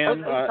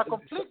 it's a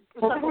complete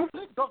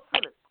gut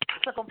feeling.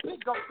 It's a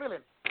complete gut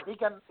feeling.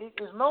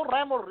 There's no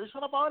rhyme or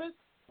reason about it,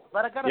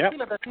 but I got a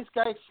feeling that this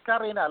guy is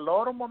carrying a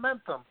lot of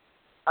momentum.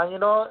 And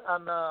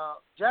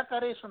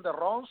Jacare is on the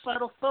wrong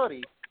side of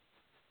 30,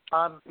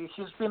 and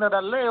he's been at a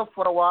layoff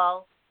for a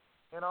while.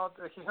 He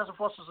hasn't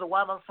fought since the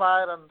Wyman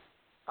fight,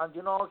 and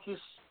he's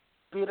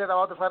beaten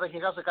about the fact that he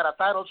hasn't got a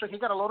title, so he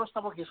got a lot of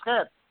stuff on his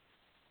head.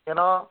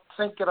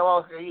 Thinking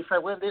about, if I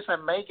win this, I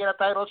may get a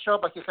title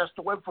shot, but he has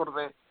to wait for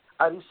the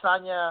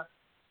Adesanya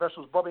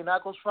versus Bobby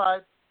Knuckles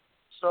fight.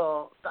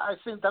 So I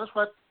think that's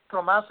what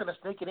Hermansson is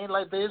sneaking in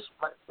like this.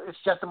 But it's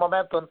just the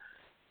momentum.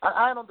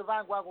 I'm on the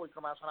vanguard with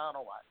Hermansson. I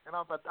don't know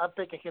why. But I'm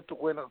picking him to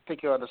win and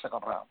pick you in the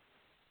second round.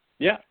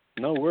 Yeah,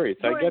 no worries.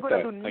 I get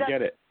that. I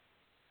get it.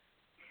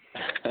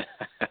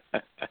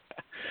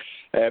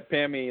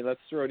 Pammy, let's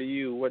throw to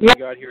you. What do you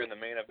got here in the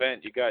main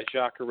event? You got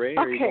Jacare,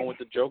 or are you going with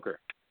the Joker?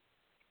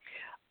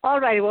 All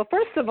right. Well,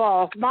 first of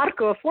all,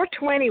 Marco,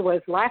 420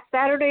 was last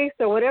Saturday,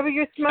 so whatever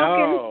you're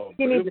smoking,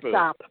 you need to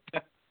stop.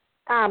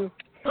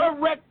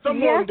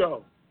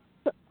 Correctamundo.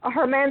 Yes,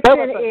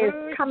 Hermansson is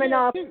coming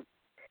off.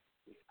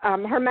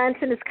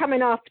 Hermansson is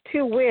coming off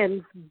 2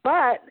 wins,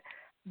 but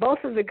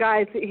both of the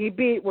guys that he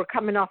beat were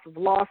coming off of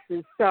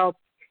losses. So,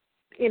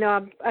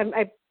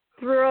 I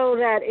throw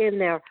that in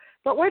there.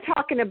 But we're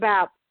talking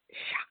about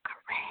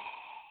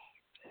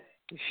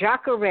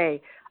Jacare.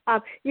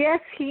 Yes,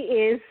 he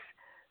is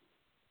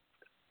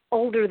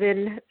older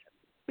than,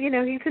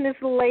 he's in his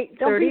late 30s.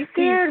 Don't be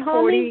scared, he's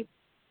homie.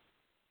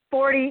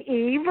 40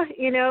 Eve,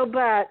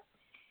 but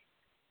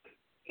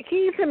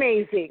he's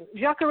amazing.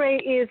 Jacare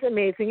is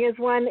amazing. He has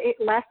won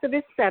last of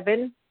his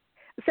seven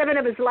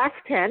of his last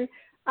 10.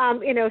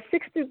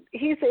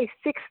 He's a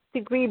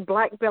 6th-degree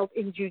black belt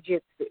in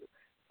jiu-jitsu.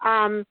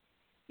 I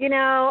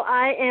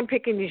am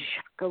picking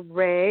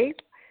Jacare.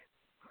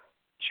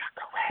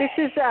 This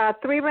is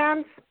 3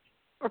 rounds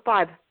or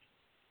 5?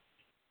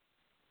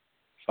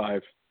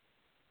 5.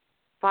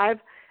 5?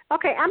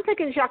 Okay, I'm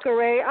picking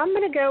Jacare. I'm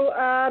going to go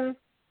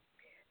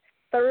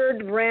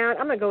 3rd round.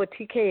 I'm going to go with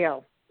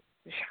TKO.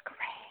 Jacare.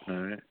 All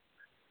right.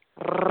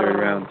 3rd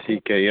round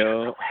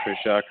TKO for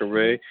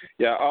Jacare.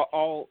 Yeah,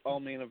 all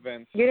main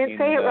events. You didn't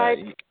say it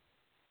right.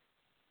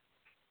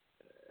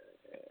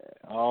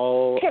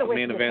 All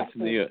main events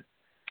in the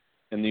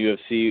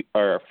UFC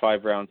are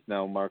 5 rounds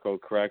now, Marco,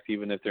 correct?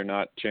 Even if they're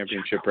not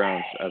championship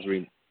rounds, as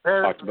we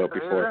talked about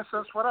before.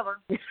 Whatever.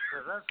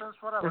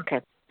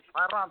 Okay.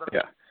 5 rounds.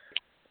 Yeah.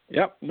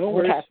 Yep, no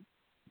worries. Okay.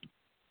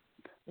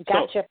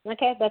 Gotcha.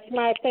 Okay, that's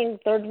my thing.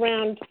 3rd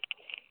round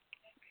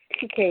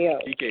TKO.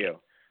 TKO.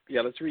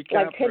 Yeah, let's recap.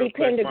 Like Teddy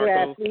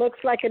Pendergrass. Looks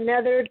like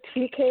another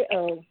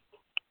TKO.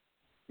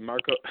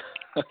 Marco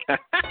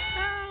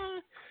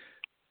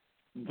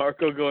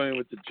going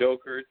with the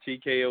Joker,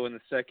 TKO in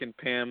the 2nd,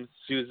 Pam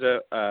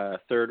Souza,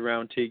 3rd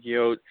round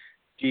TKO.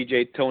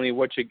 DJ Tony,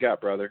 what you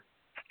got, brother?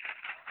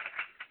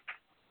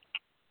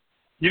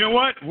 You know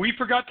what? We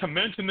forgot to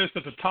mention this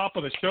at the top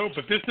of the show,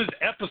 but this is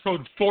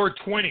episode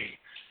 420.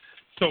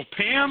 So,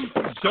 Pam,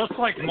 just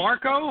like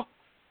Marco,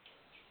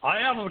 I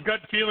have a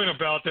gut feeling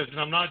about this, and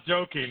I'm not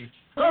joking.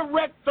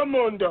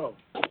 Correctamundo.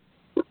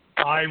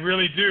 I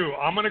really do.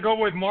 I'm going to go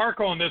with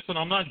Marco on this one.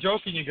 I'm not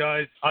joking, you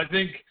guys. I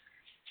think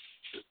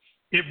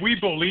if we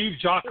believe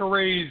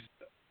Jacare's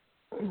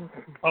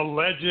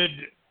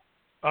alleged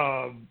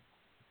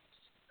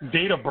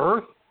date of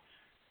birth,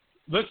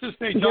 let's just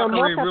say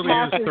Jacare really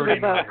is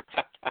 39.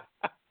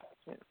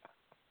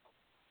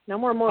 No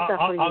more Mota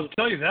for you. I'll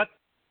tell you that.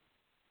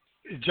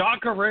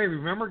 Jacare,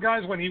 remember,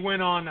 guys, when he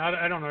went on,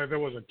 I don't know if it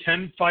was a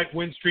 10-fight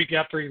win streak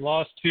after he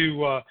lost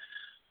to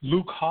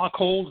Luke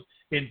Hochhold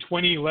in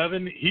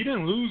 2011. He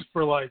didn't lose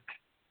for like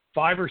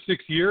 5 or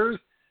 6 years.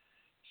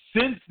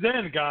 Since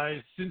then,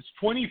 guys, since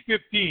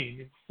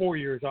 2015, 4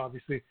 years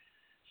obviously,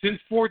 since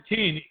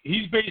 14,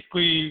 he's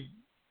basically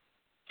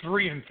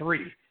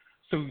 3-3.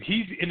 So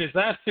he's in his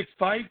last 6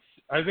 fights.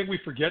 I think we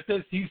forget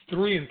this. He's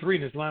 3-3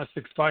 in his last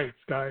 6 fights,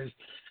 guys.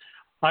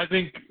 I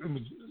think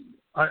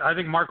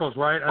Marco's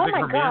right. I think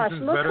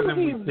Hermansson's better than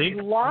we think. Look who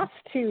he lost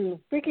to.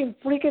 Freaking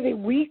freak of the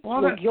week,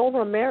 like Yoel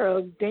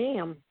Romero.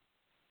 Damn.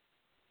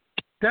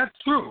 That's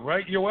true,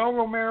 right? Yoel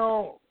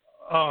Romero,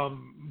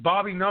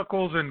 Bobby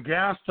Knuckles, and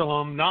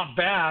Gastelum, not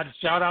bad.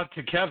 Shout out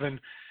to Kevin.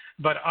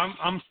 But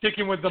I'm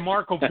sticking with the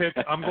Marco pick.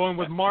 I'm going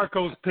with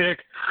Marco's pick.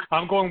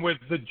 I'm going with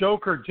the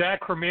Joker,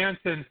 Jack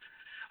Hermansson.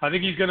 I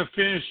think he's going to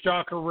finish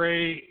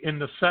Jacare in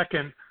the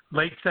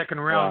late second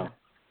round. Wow.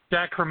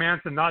 Jack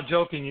Hermansson, not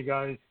joking, you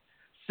guys.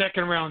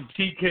 2nd round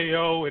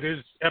TKO. It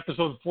is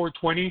episode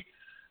 420.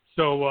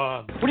 So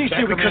what do you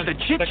say we cut the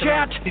chit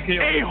chat?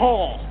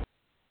 A-hole.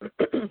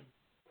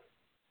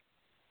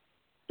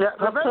 Yeah,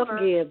 remember,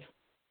 Gibbs.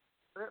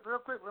 Real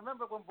quick,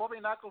 remember when Bobby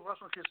Knuckles was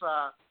on his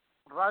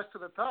rise to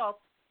the top,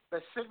 the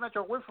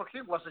signature win for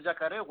him was the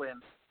Jacare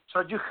win.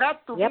 So you had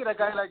to beat a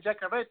guy like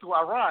Jacare to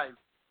arrive,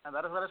 and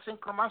that is what I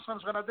think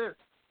Hermansson's going to do.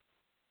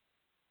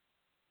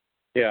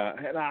 Yeah,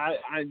 and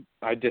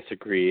I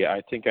disagree.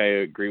 I think I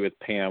agree with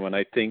Pam, and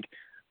I think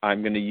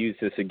I'm going to use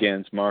this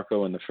against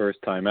Marco in the first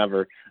time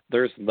ever.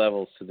 There's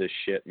levels to this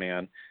shit,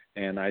 man,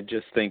 and I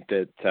just think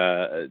that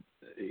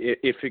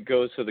if it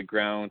goes to the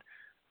ground,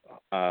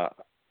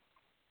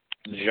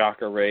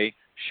 Jacare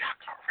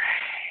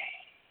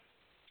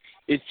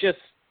is just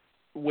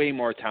way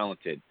more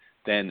talented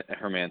than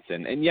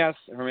Hermansson. And yes,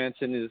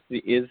 Hermansson is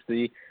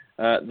the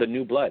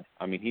new blood.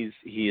 I mean,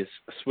 he is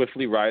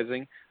swiftly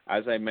rising.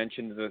 As I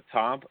mentioned at the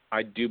top,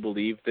 I do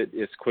believe that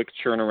his quick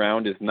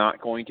turnaround is not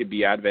going to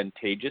be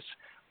advantageous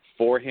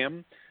for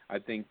him. I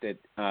think that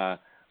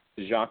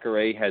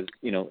Jacare has,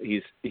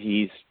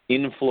 he's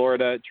in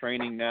Florida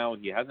training now.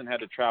 He hasn't had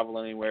to travel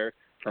anywhere.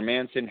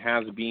 Hermansson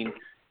has been,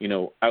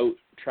 out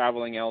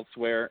traveling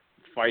elsewhere,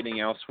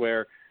 fighting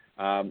elsewhere.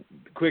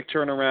 Quick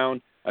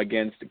turnaround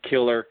against a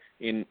killer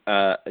in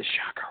Jacare.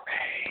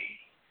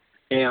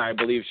 And I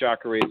believe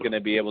Jacare is going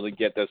to be able to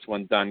get this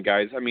one done,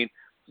 guys. I mean,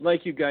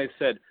 like you guys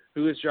said,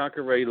 who has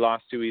Jacare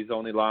lost to? He's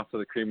only lost to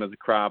the cream of the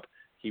crop.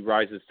 He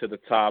rises to the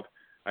top.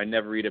 I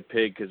never eat a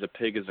pig because a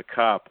pig is a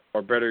cop.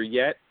 Or better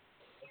yet,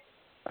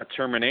 a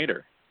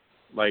Terminator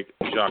like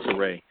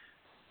Jacare.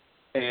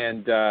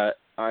 And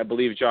I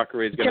believe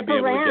Jacare is going to be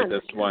able to get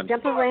this one.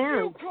 Jump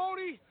around.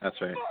 That's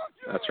right.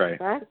 That's right.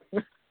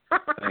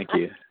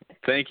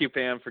 Thank you,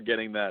 Pam, for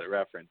getting that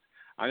reference.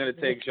 I'm going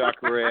to take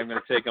Jacare. I'm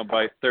going to take him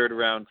by 3rd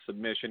round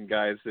submission,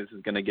 guys. This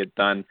is going to get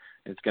done.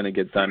 It's going to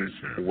get done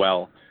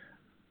well.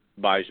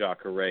 by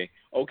Jacare.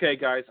 Okay,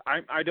 guys,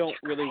 I don't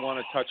really want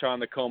to touch on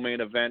the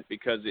co-main event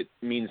because it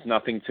means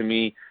nothing to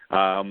me.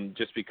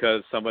 Just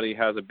because somebody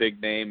has a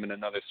big name in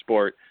another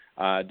sport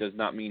does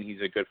not mean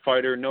he's a good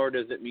fighter, nor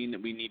does it mean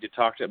that we need to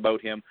talk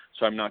about him,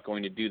 so I'm not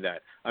going to do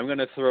that. I'm going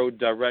to throw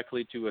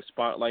directly to a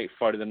spotlight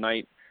fight of the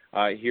night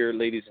here,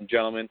 ladies and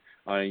gentlemen,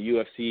 on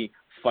UFC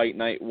Fight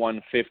Night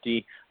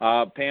 150.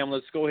 Pam,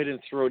 let's go ahead and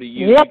throw to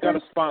you. Yep. You got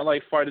a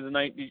spotlight fight of the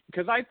night?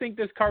 Because I think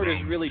this card is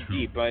really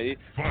deep. I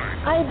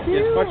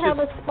do have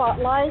a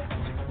spotlight,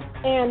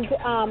 and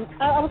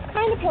I was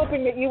kind of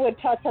hoping that you would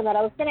touch on that.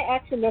 I was going to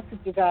actually message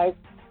you guys,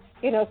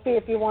 see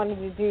if you wanted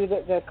to do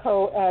the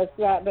co as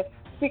that. But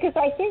because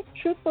I think,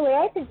 truthfully,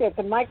 that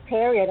the Mike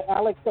Perry and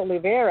Alex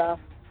Oliveira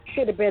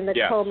should have been the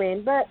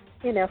co-main. But,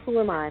 who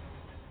am I?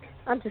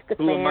 I'm just a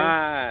fan. Who am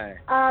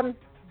I?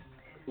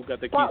 Who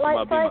got the keys to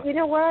spotlight fight? You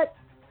know what?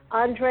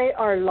 Andrei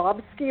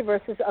Arlovsky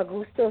versus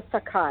Augusto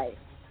Sakai.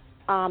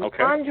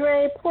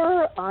 Okay.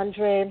 Poor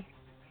Andrei.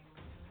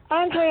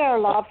 Andrei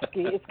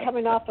Arlovsky is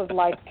coming off of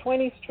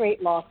 20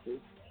 straight losses.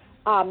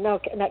 No,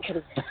 not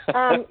kidding.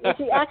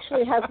 He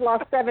actually has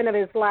lost 7 of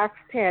his last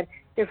 10.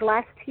 His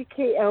last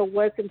TKO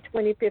was in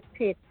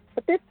 2015.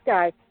 But this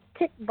guy,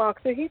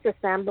 kickboxer, he's a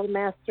sambo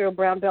master, a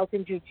brown belt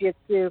in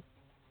jiu-jitsu.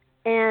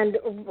 And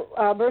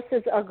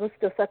versus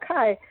Augusto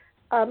Sakai,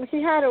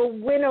 he had a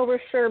win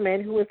over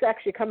Sherman, who was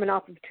actually coming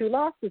off of 2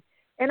 losses.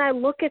 And I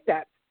look at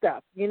that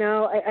stuff,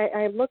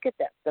 I look at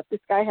that stuff. This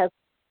guy has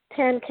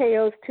 10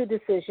 KOs, 2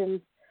 decisions.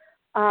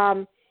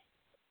 Andrei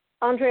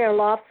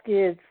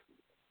Arlovsky is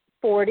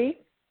 40,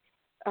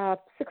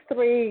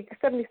 6'3",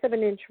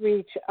 77-inch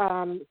reach.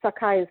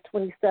 Sakai is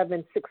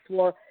 27,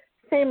 6'4",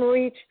 same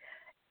reach.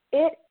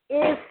 It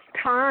is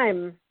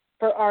time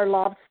for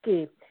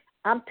Arlovsky.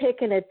 I'm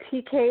picking a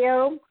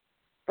TKO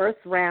first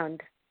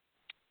round.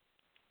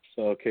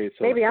 So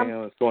maybe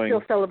I'm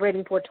still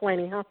celebrating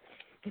 420, huh?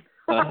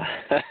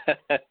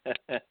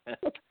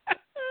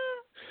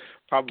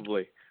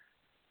 Probably.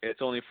 It's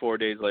only 4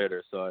 days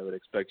later, so I would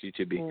expect you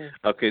to be.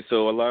 Okay,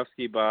 so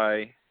Arlovsky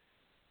by...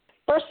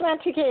 First round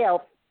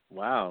TKO.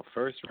 Wow,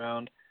 first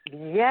round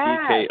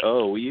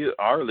TKO. You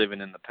are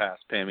living in the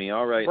past, Pammy.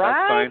 All right,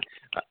 right?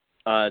 That's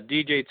fine.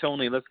 DJ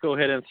Tony, let's go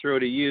ahead and throw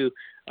to you.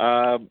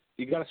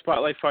 You got a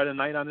spotlight fight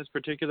tonight on this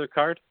particular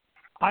card?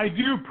 I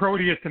do,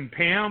 Proteus and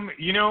Pam.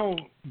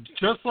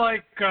 Just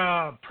like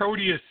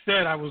Proteus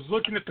said, I was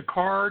looking at the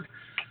card,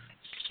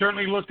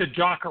 certainly looked at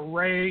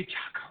Jacare,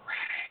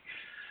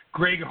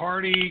 Greg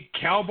Hardy,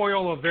 Cowboy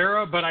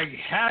Oliveira, but I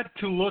had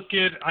to look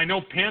at, I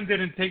know Pam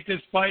didn't take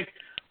this fight,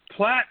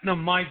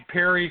 Platinum Mike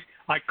Perry.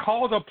 I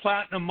called a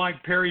Platinum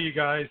Mike Perry, you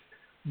guys,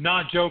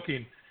 not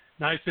joking.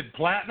 And I said,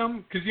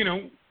 Platinum? Because,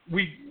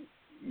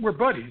 we're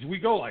buddies. We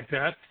go like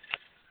that.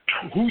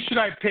 Who should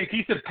I pick?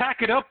 He said,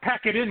 pack it up,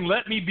 pack it in,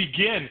 let me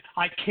begin.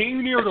 I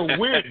came here to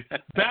win.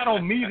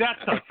 Battle me,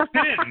 that's a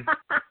sin.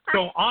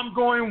 So I'm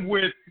going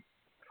with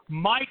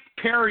Mike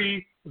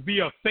Perry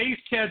via face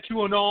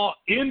tattoo and all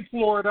in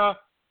Florida,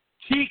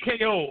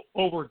 TKO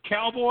over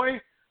Cowboy.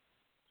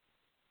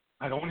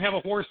 I don't have a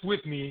horse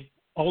with me,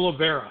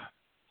 Oliveira.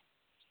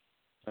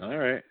 All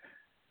right.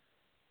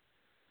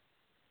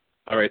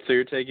 All right, so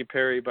you're taking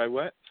Perry by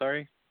what?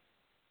 Sorry?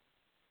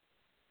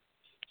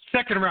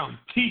 Second round,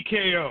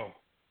 TKO.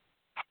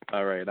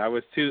 All right. I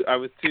was too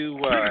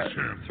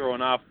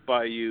thrown off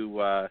by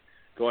you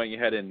going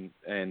ahead and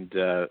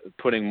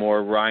putting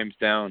more rhymes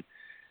down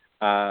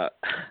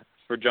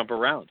for jump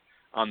around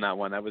on that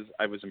one. I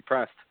was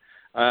impressed.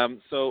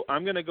 So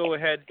I'm going to go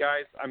ahead,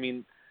 guys. I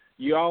mean,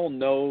 you all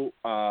know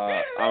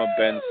I'm a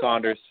Ben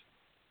Saunders.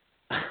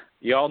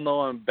 You all know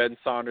I'm a Ben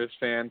Saunders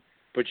fan,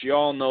 but you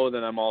all know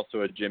that I'm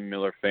also a Jim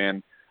Miller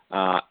fan.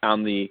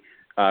 On the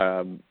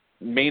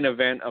main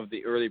event of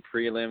the early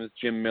prelims,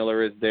 Jim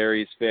Miller is there.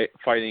 He's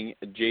fighting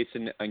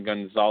Jason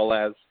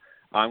Gonzalez.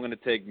 I'm going to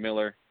take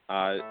Miller,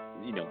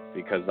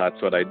 because that's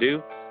what I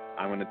do.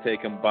 I'm going to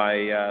take him by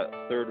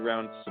third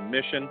round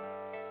submission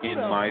in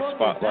my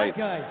spotlight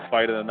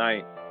fight of the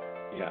night.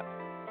 Yeah.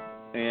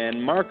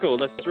 And Marco,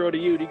 let's throw to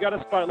you. Do you got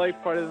a spotlight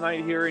fight of the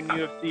night here in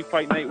UFC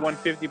Fight Night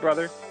 150,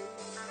 brother?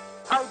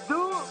 I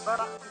do, but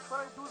before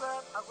I do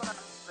that, I'm going to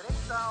break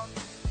down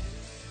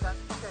that,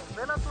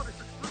 Bellator is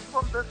exclusive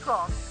from the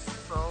song,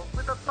 so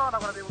with the song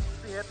I'm going to be able to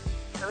see it.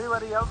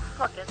 Everybody else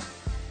suck it.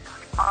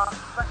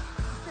 But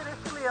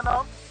seriously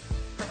enough,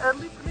 the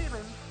early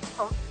prelims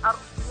are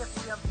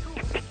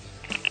ESPN2.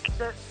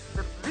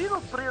 The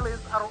middle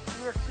prelims are on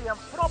ESPN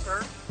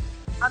proper,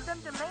 and then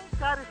the main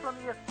card is on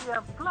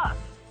ESPN Plus.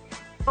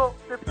 So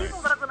the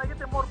people that are going to get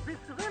the more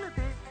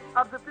visibility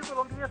are the people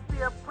on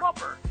ESPN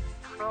proper.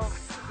 So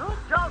good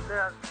job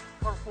there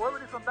for whoever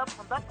is on that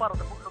part of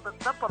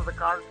the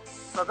card.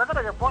 So they're going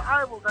to get more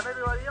eyeballs than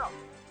everybody else.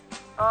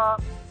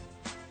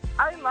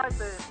 I like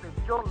the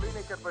John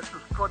Lineker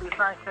versus Cody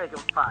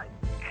Sanhagen fight.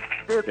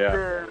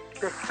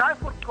 The hype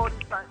for Cody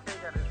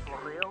Sanhagen is for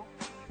real.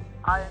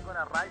 I am going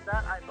to write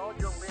that. I know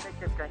John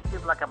Lineker can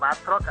hit like a mad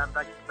truck, and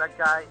that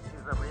guy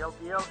is a real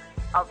deal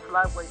at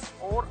flyweight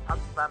or at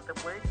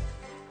bantamweight.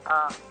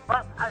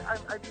 But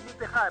I believe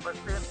the hype. But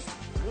then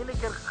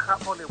Lineker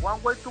have only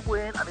one way to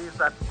win, and it's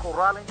that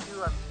corralling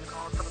you and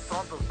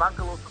throwing those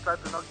bungalows to try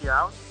to knock you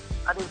out.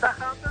 And if that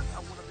happens, I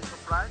wouldn't be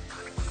surprised.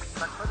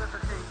 But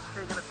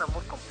Hagen is a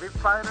more complete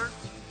fighter.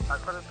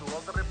 According to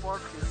all the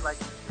reports, he's like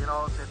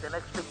the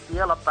next big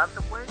deal of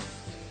bantamweight.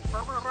 So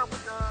I'm gonna run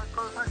with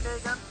Cody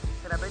Hagen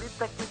in a very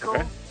technical,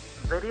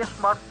 very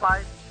smart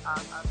fight, and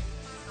a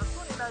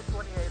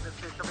 29-28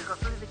 decision because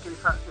Lineker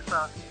is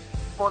a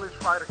Polish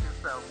fighter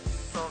himself.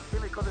 So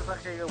give me Cody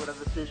Hagen with a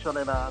decision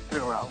in 3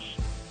 rounds.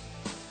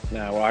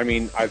 No, well, I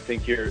mean, I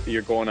think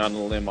you're going on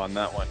a limb on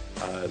that one.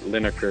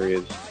 Lineker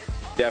is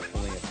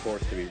definitely a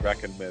force to be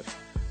reckoned with.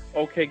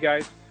 Okay,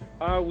 guys,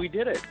 we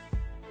did it.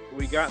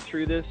 We got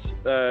through this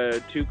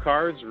 2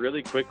 cards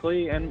really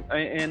quickly, and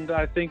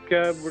I think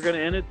we're going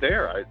to end it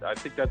there. I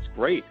think that's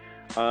great.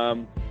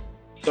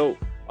 So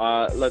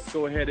let's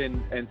go ahead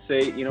and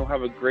say,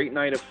 have a great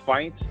night of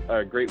fight,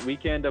 a great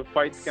weekend of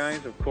fights,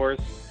 guys. Of course,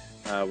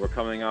 we're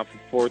coming off of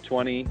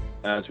 420,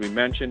 as we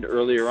mentioned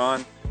earlier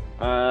on.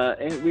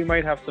 And we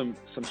might have some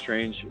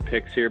strange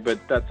picks here, but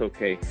that's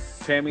okay.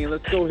 Pammy,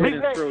 let's go ahead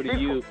and throw to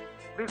you.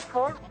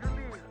 Before you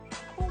leave,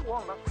 who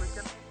won last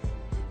weekend?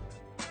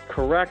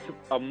 Correct,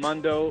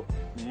 Amundo.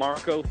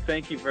 Marco,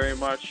 thank you very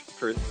much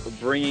for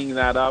bringing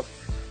that up.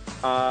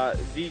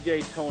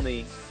 DJ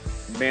Tony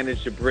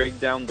managed to break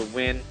down the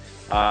win.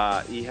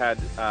 He had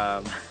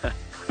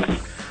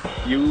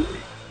you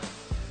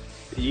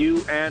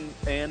and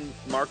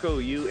Marco,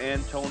 you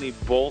and Tony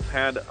both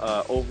had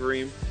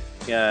Overeem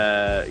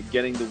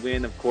getting the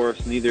win. Of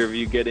course, neither of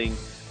you getting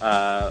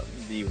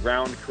the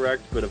round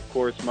correct, but of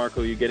course,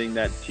 Marco, you getting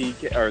that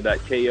that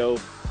KO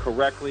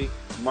correctly.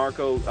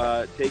 Marco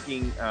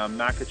taking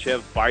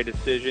Makhachev by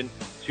decision,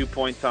 2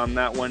 points on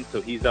that one,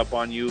 so he's up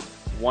on you,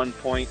 1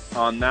 point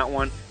on that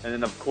one. And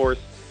then, of course,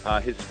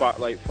 his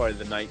spotlight fight of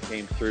the night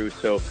came through.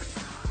 So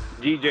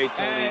DJ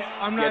Tony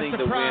getting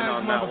the win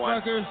on that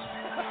one.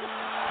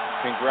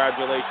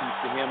 Congratulations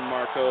to him,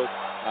 Marco,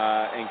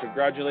 and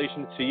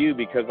congratulations to you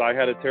because I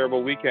had a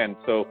terrible weekend.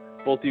 So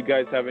both you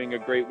guys having a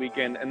great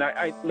weekend. And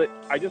I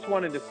just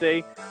wanted to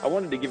say, I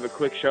wanted to give a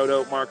quick shout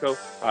out, Marco,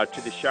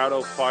 to the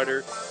shadow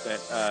fighter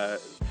that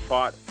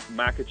fought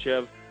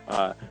Makhachev,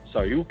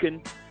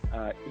 Saryukin.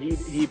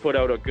 He put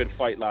out a good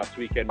fight last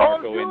weekend,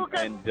 Marco,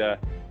 and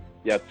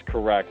that's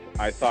correct.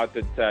 I thought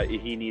that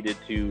he needed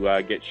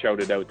to get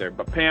shouted out there.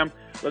 But Pam,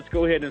 let's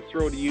go ahead and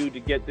throw to you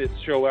to get this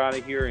show out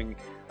of here, and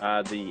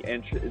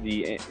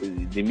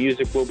the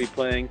music will be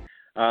playing.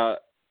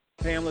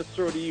 Pam, let's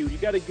throw to you. You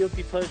got a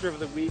guilty pleasure of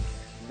the week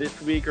this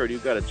week, or do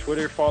you got a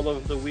Twitter follow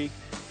of the week?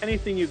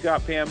 Anything you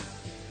got, Pam?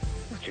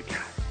 What you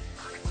got?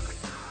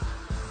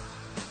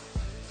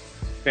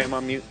 Pam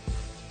on mute.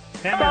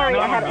 Sorry,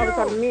 I was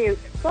on mute.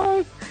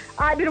 So,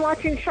 I've been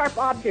watching Sharp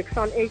Objects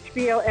on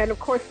HBO and, of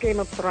course,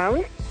 Game of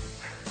Thrones.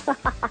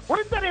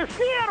 Winter is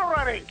here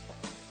already!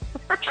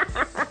 I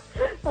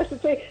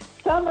should say,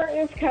 summer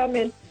is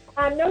coming.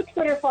 No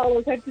Twitter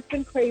follows. I've just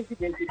been crazy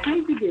busy.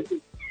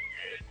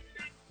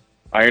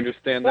 I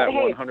understand that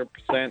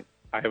 100%.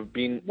 I've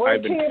been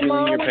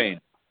feeling your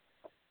pain.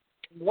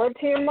 Word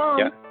to your mom.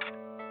 Yeah.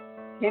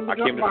 I came to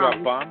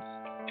drop bombs.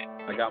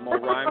 I got more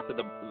rhymes.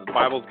 The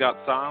Bible's got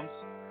Psalms.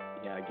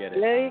 Yeah, I get it.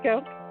 There you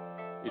go.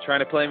 You're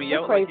trying to play me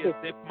out like you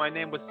if my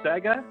name was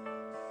Sega?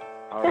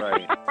 All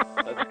right.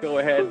 Let's go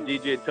ahead,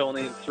 DJ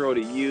Tony, and throw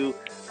to you.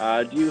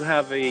 Do you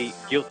have a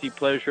guilty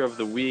pleasure of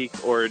the week,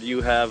 or do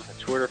you have a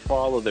Twitter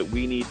follow that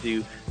we need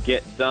to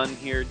get done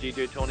here,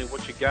 DJ Tony?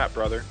 What you got,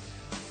 brother?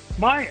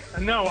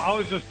 No, I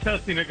was just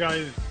testing it,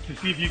 guys, to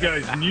see if you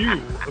guys knew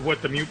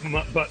what the mute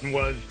button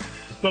was.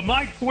 But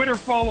my Twitter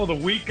follow of the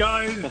week,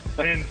 guys,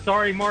 and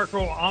sorry,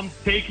 Marco, I'm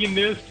taking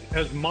this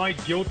as my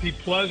guilty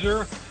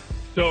pleasure.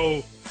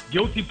 So,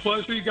 guilty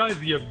pleasure, you guys,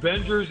 the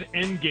Avengers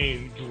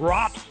Endgame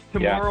drops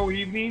tomorrow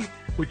evening,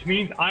 which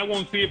means I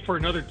won't see it for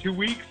another 2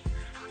 weeks.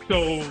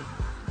 So,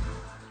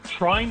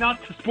 try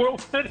not to spoil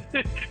it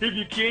if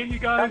you can, you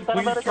guys.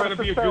 Please try to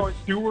be a good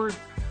steward.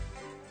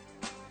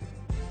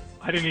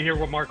 I didn't hear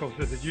what Marco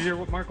said. Did you hear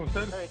what Marco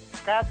said?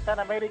 Captain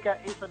America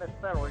is on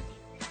steroids.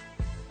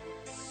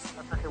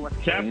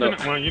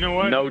 Well, you know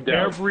what? No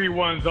doubt.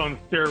 Everyone's on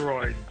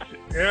steroids.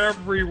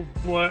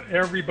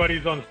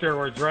 Everybody's on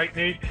steroids, right,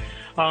 Nate?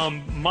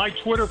 My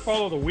Twitter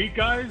follow of the week,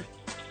 guys,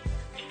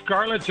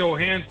 Scarlett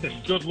Johansson.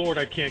 Good Lord,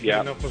 I can't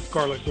get enough of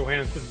Scarlett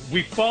Johansson.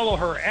 We follow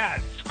her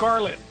at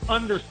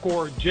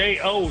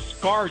Scarlett_JO,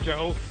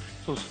 ScarJo.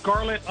 So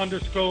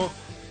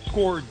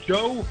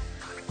Scarlett_Joe,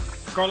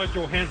 Scarlett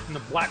Johansson,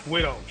 the Black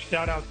Widow.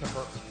 Shout out to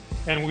her.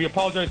 And we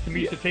apologize to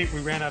Misha Tate.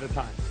 We ran out of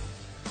time.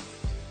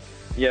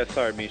 Yeah,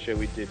 sorry, Misha.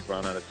 We did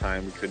run out of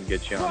time. We couldn't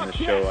get you on the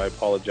show. I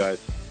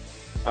apologize.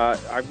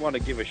 I want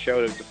to give a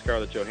shout out to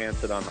Scarlett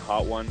Johansson on the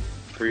Hot One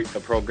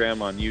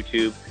program on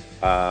YouTube.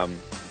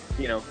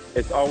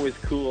 It's always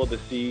cool to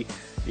see,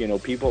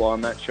 people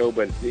on that show,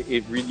 but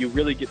you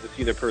really get to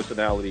see their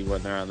personality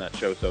when they're on that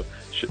show. So,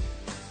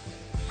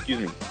 excuse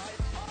me.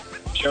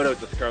 Shout out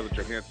to Scarlett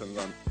Johansson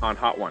on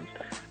Hot Ones.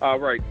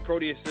 Right,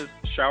 Proteus'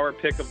 shower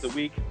pick of the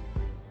week.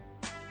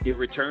 It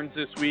returns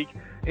this week.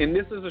 And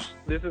this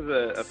is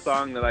a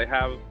song that I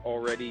have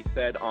already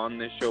said on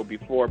this show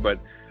before, but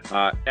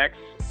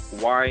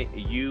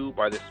XYU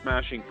by the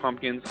Smashing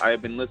Pumpkins. I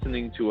have been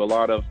listening to a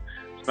lot of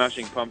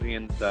Smashing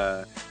Pumpkins,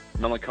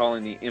 Melancholy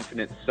and the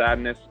Infinite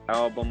Sadness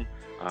album,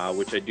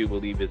 which I do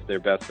believe is their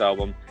best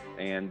album.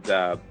 And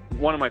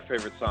one of my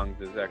favorite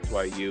songs is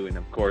XYU, and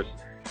of course,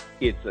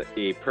 it's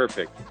a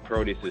perfect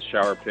Proteus'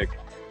 shower pick,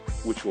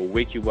 which will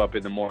wake you up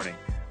in the morning.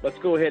 Let's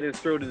go ahead and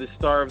throw to the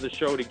star of the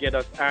show to get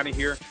us out of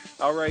here.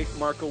 All right,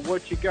 Marco,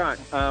 what you got?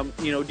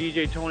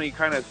 DJ Tony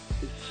kind of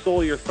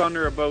stole your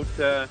thunder about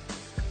the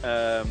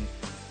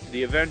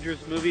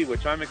Avengers movie,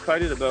 which I'm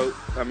excited about.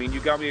 I mean,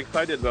 you got me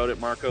excited about it,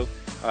 Marco.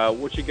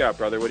 What you got,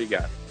 brother? What do you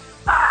got?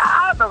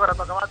 I'm not going to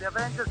talk about the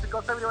Avengers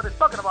because everybody's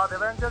talking about the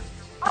Avengers.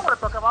 I want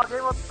to talk about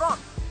Game of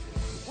Thrones.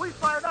 We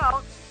find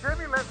out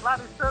Jaime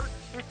Lannister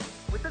is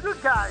with the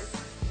good guys.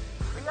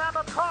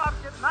 Lyanna Stark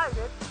gets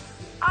knighted.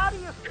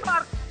 Arya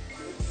Stark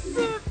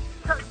did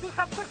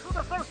have sex for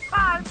the first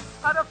time,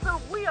 and I feel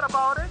weird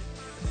about it.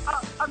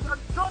 And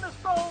Jon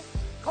Snow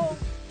told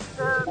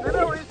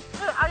Daenerys,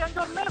 hey, I am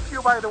your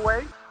nephew, by the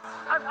way.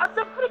 And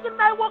the freaking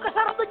Night Walkers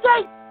out of the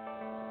gate.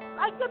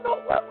 I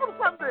cannot wait for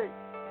Sunday.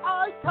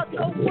 I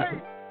cannot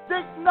wait.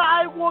 The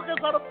Night Walkers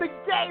out of the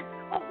gate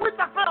of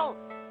Winterfell.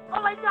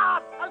 Oh my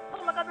God, I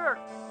feel like a nerd.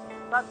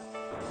 But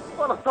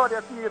follow Tony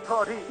at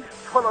Tony,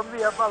 follow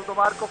me at Valdo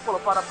Marco, follow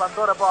para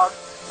Pandora Box,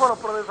 follow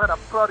producer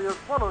and produce,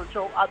 follow the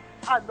show at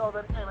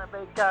Another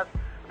MMA Cast,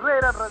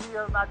 rate and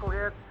review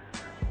Knucklehead.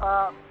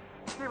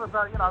 Give us a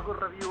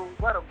good review.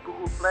 We're on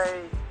Google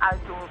Play,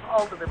 iTunes,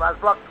 all the devices,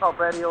 Blog Talk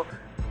Radio.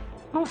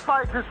 2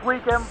 fights this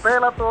weekend.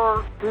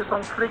 Bellator is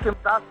on freaking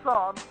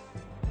DAZN.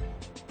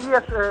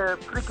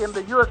 Freaking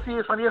the UFC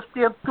is on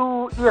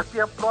ESPN2,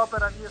 ESPN Proper,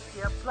 and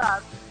ESPN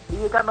Plus. If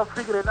you cannot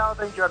figure it out,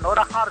 then you're not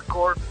a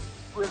hardcore.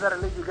 We better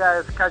leave you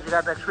guys. Catch you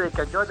guys next week.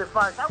 Enjoy the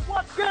fight and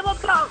watch Game of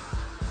Thrones.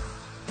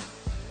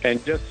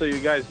 And just so you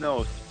guys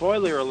know,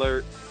 spoiler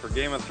alert for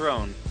Game of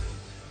Thrones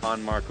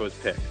on Marco's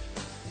picks.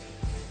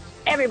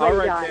 Everybody all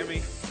right, dies.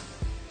 Tammy.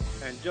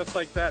 And just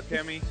like that,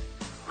 Tammy,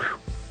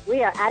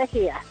 we are out of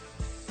here.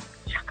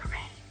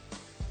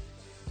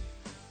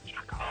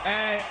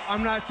 Hey,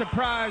 I'm not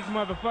surprised,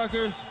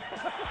 motherfuckers.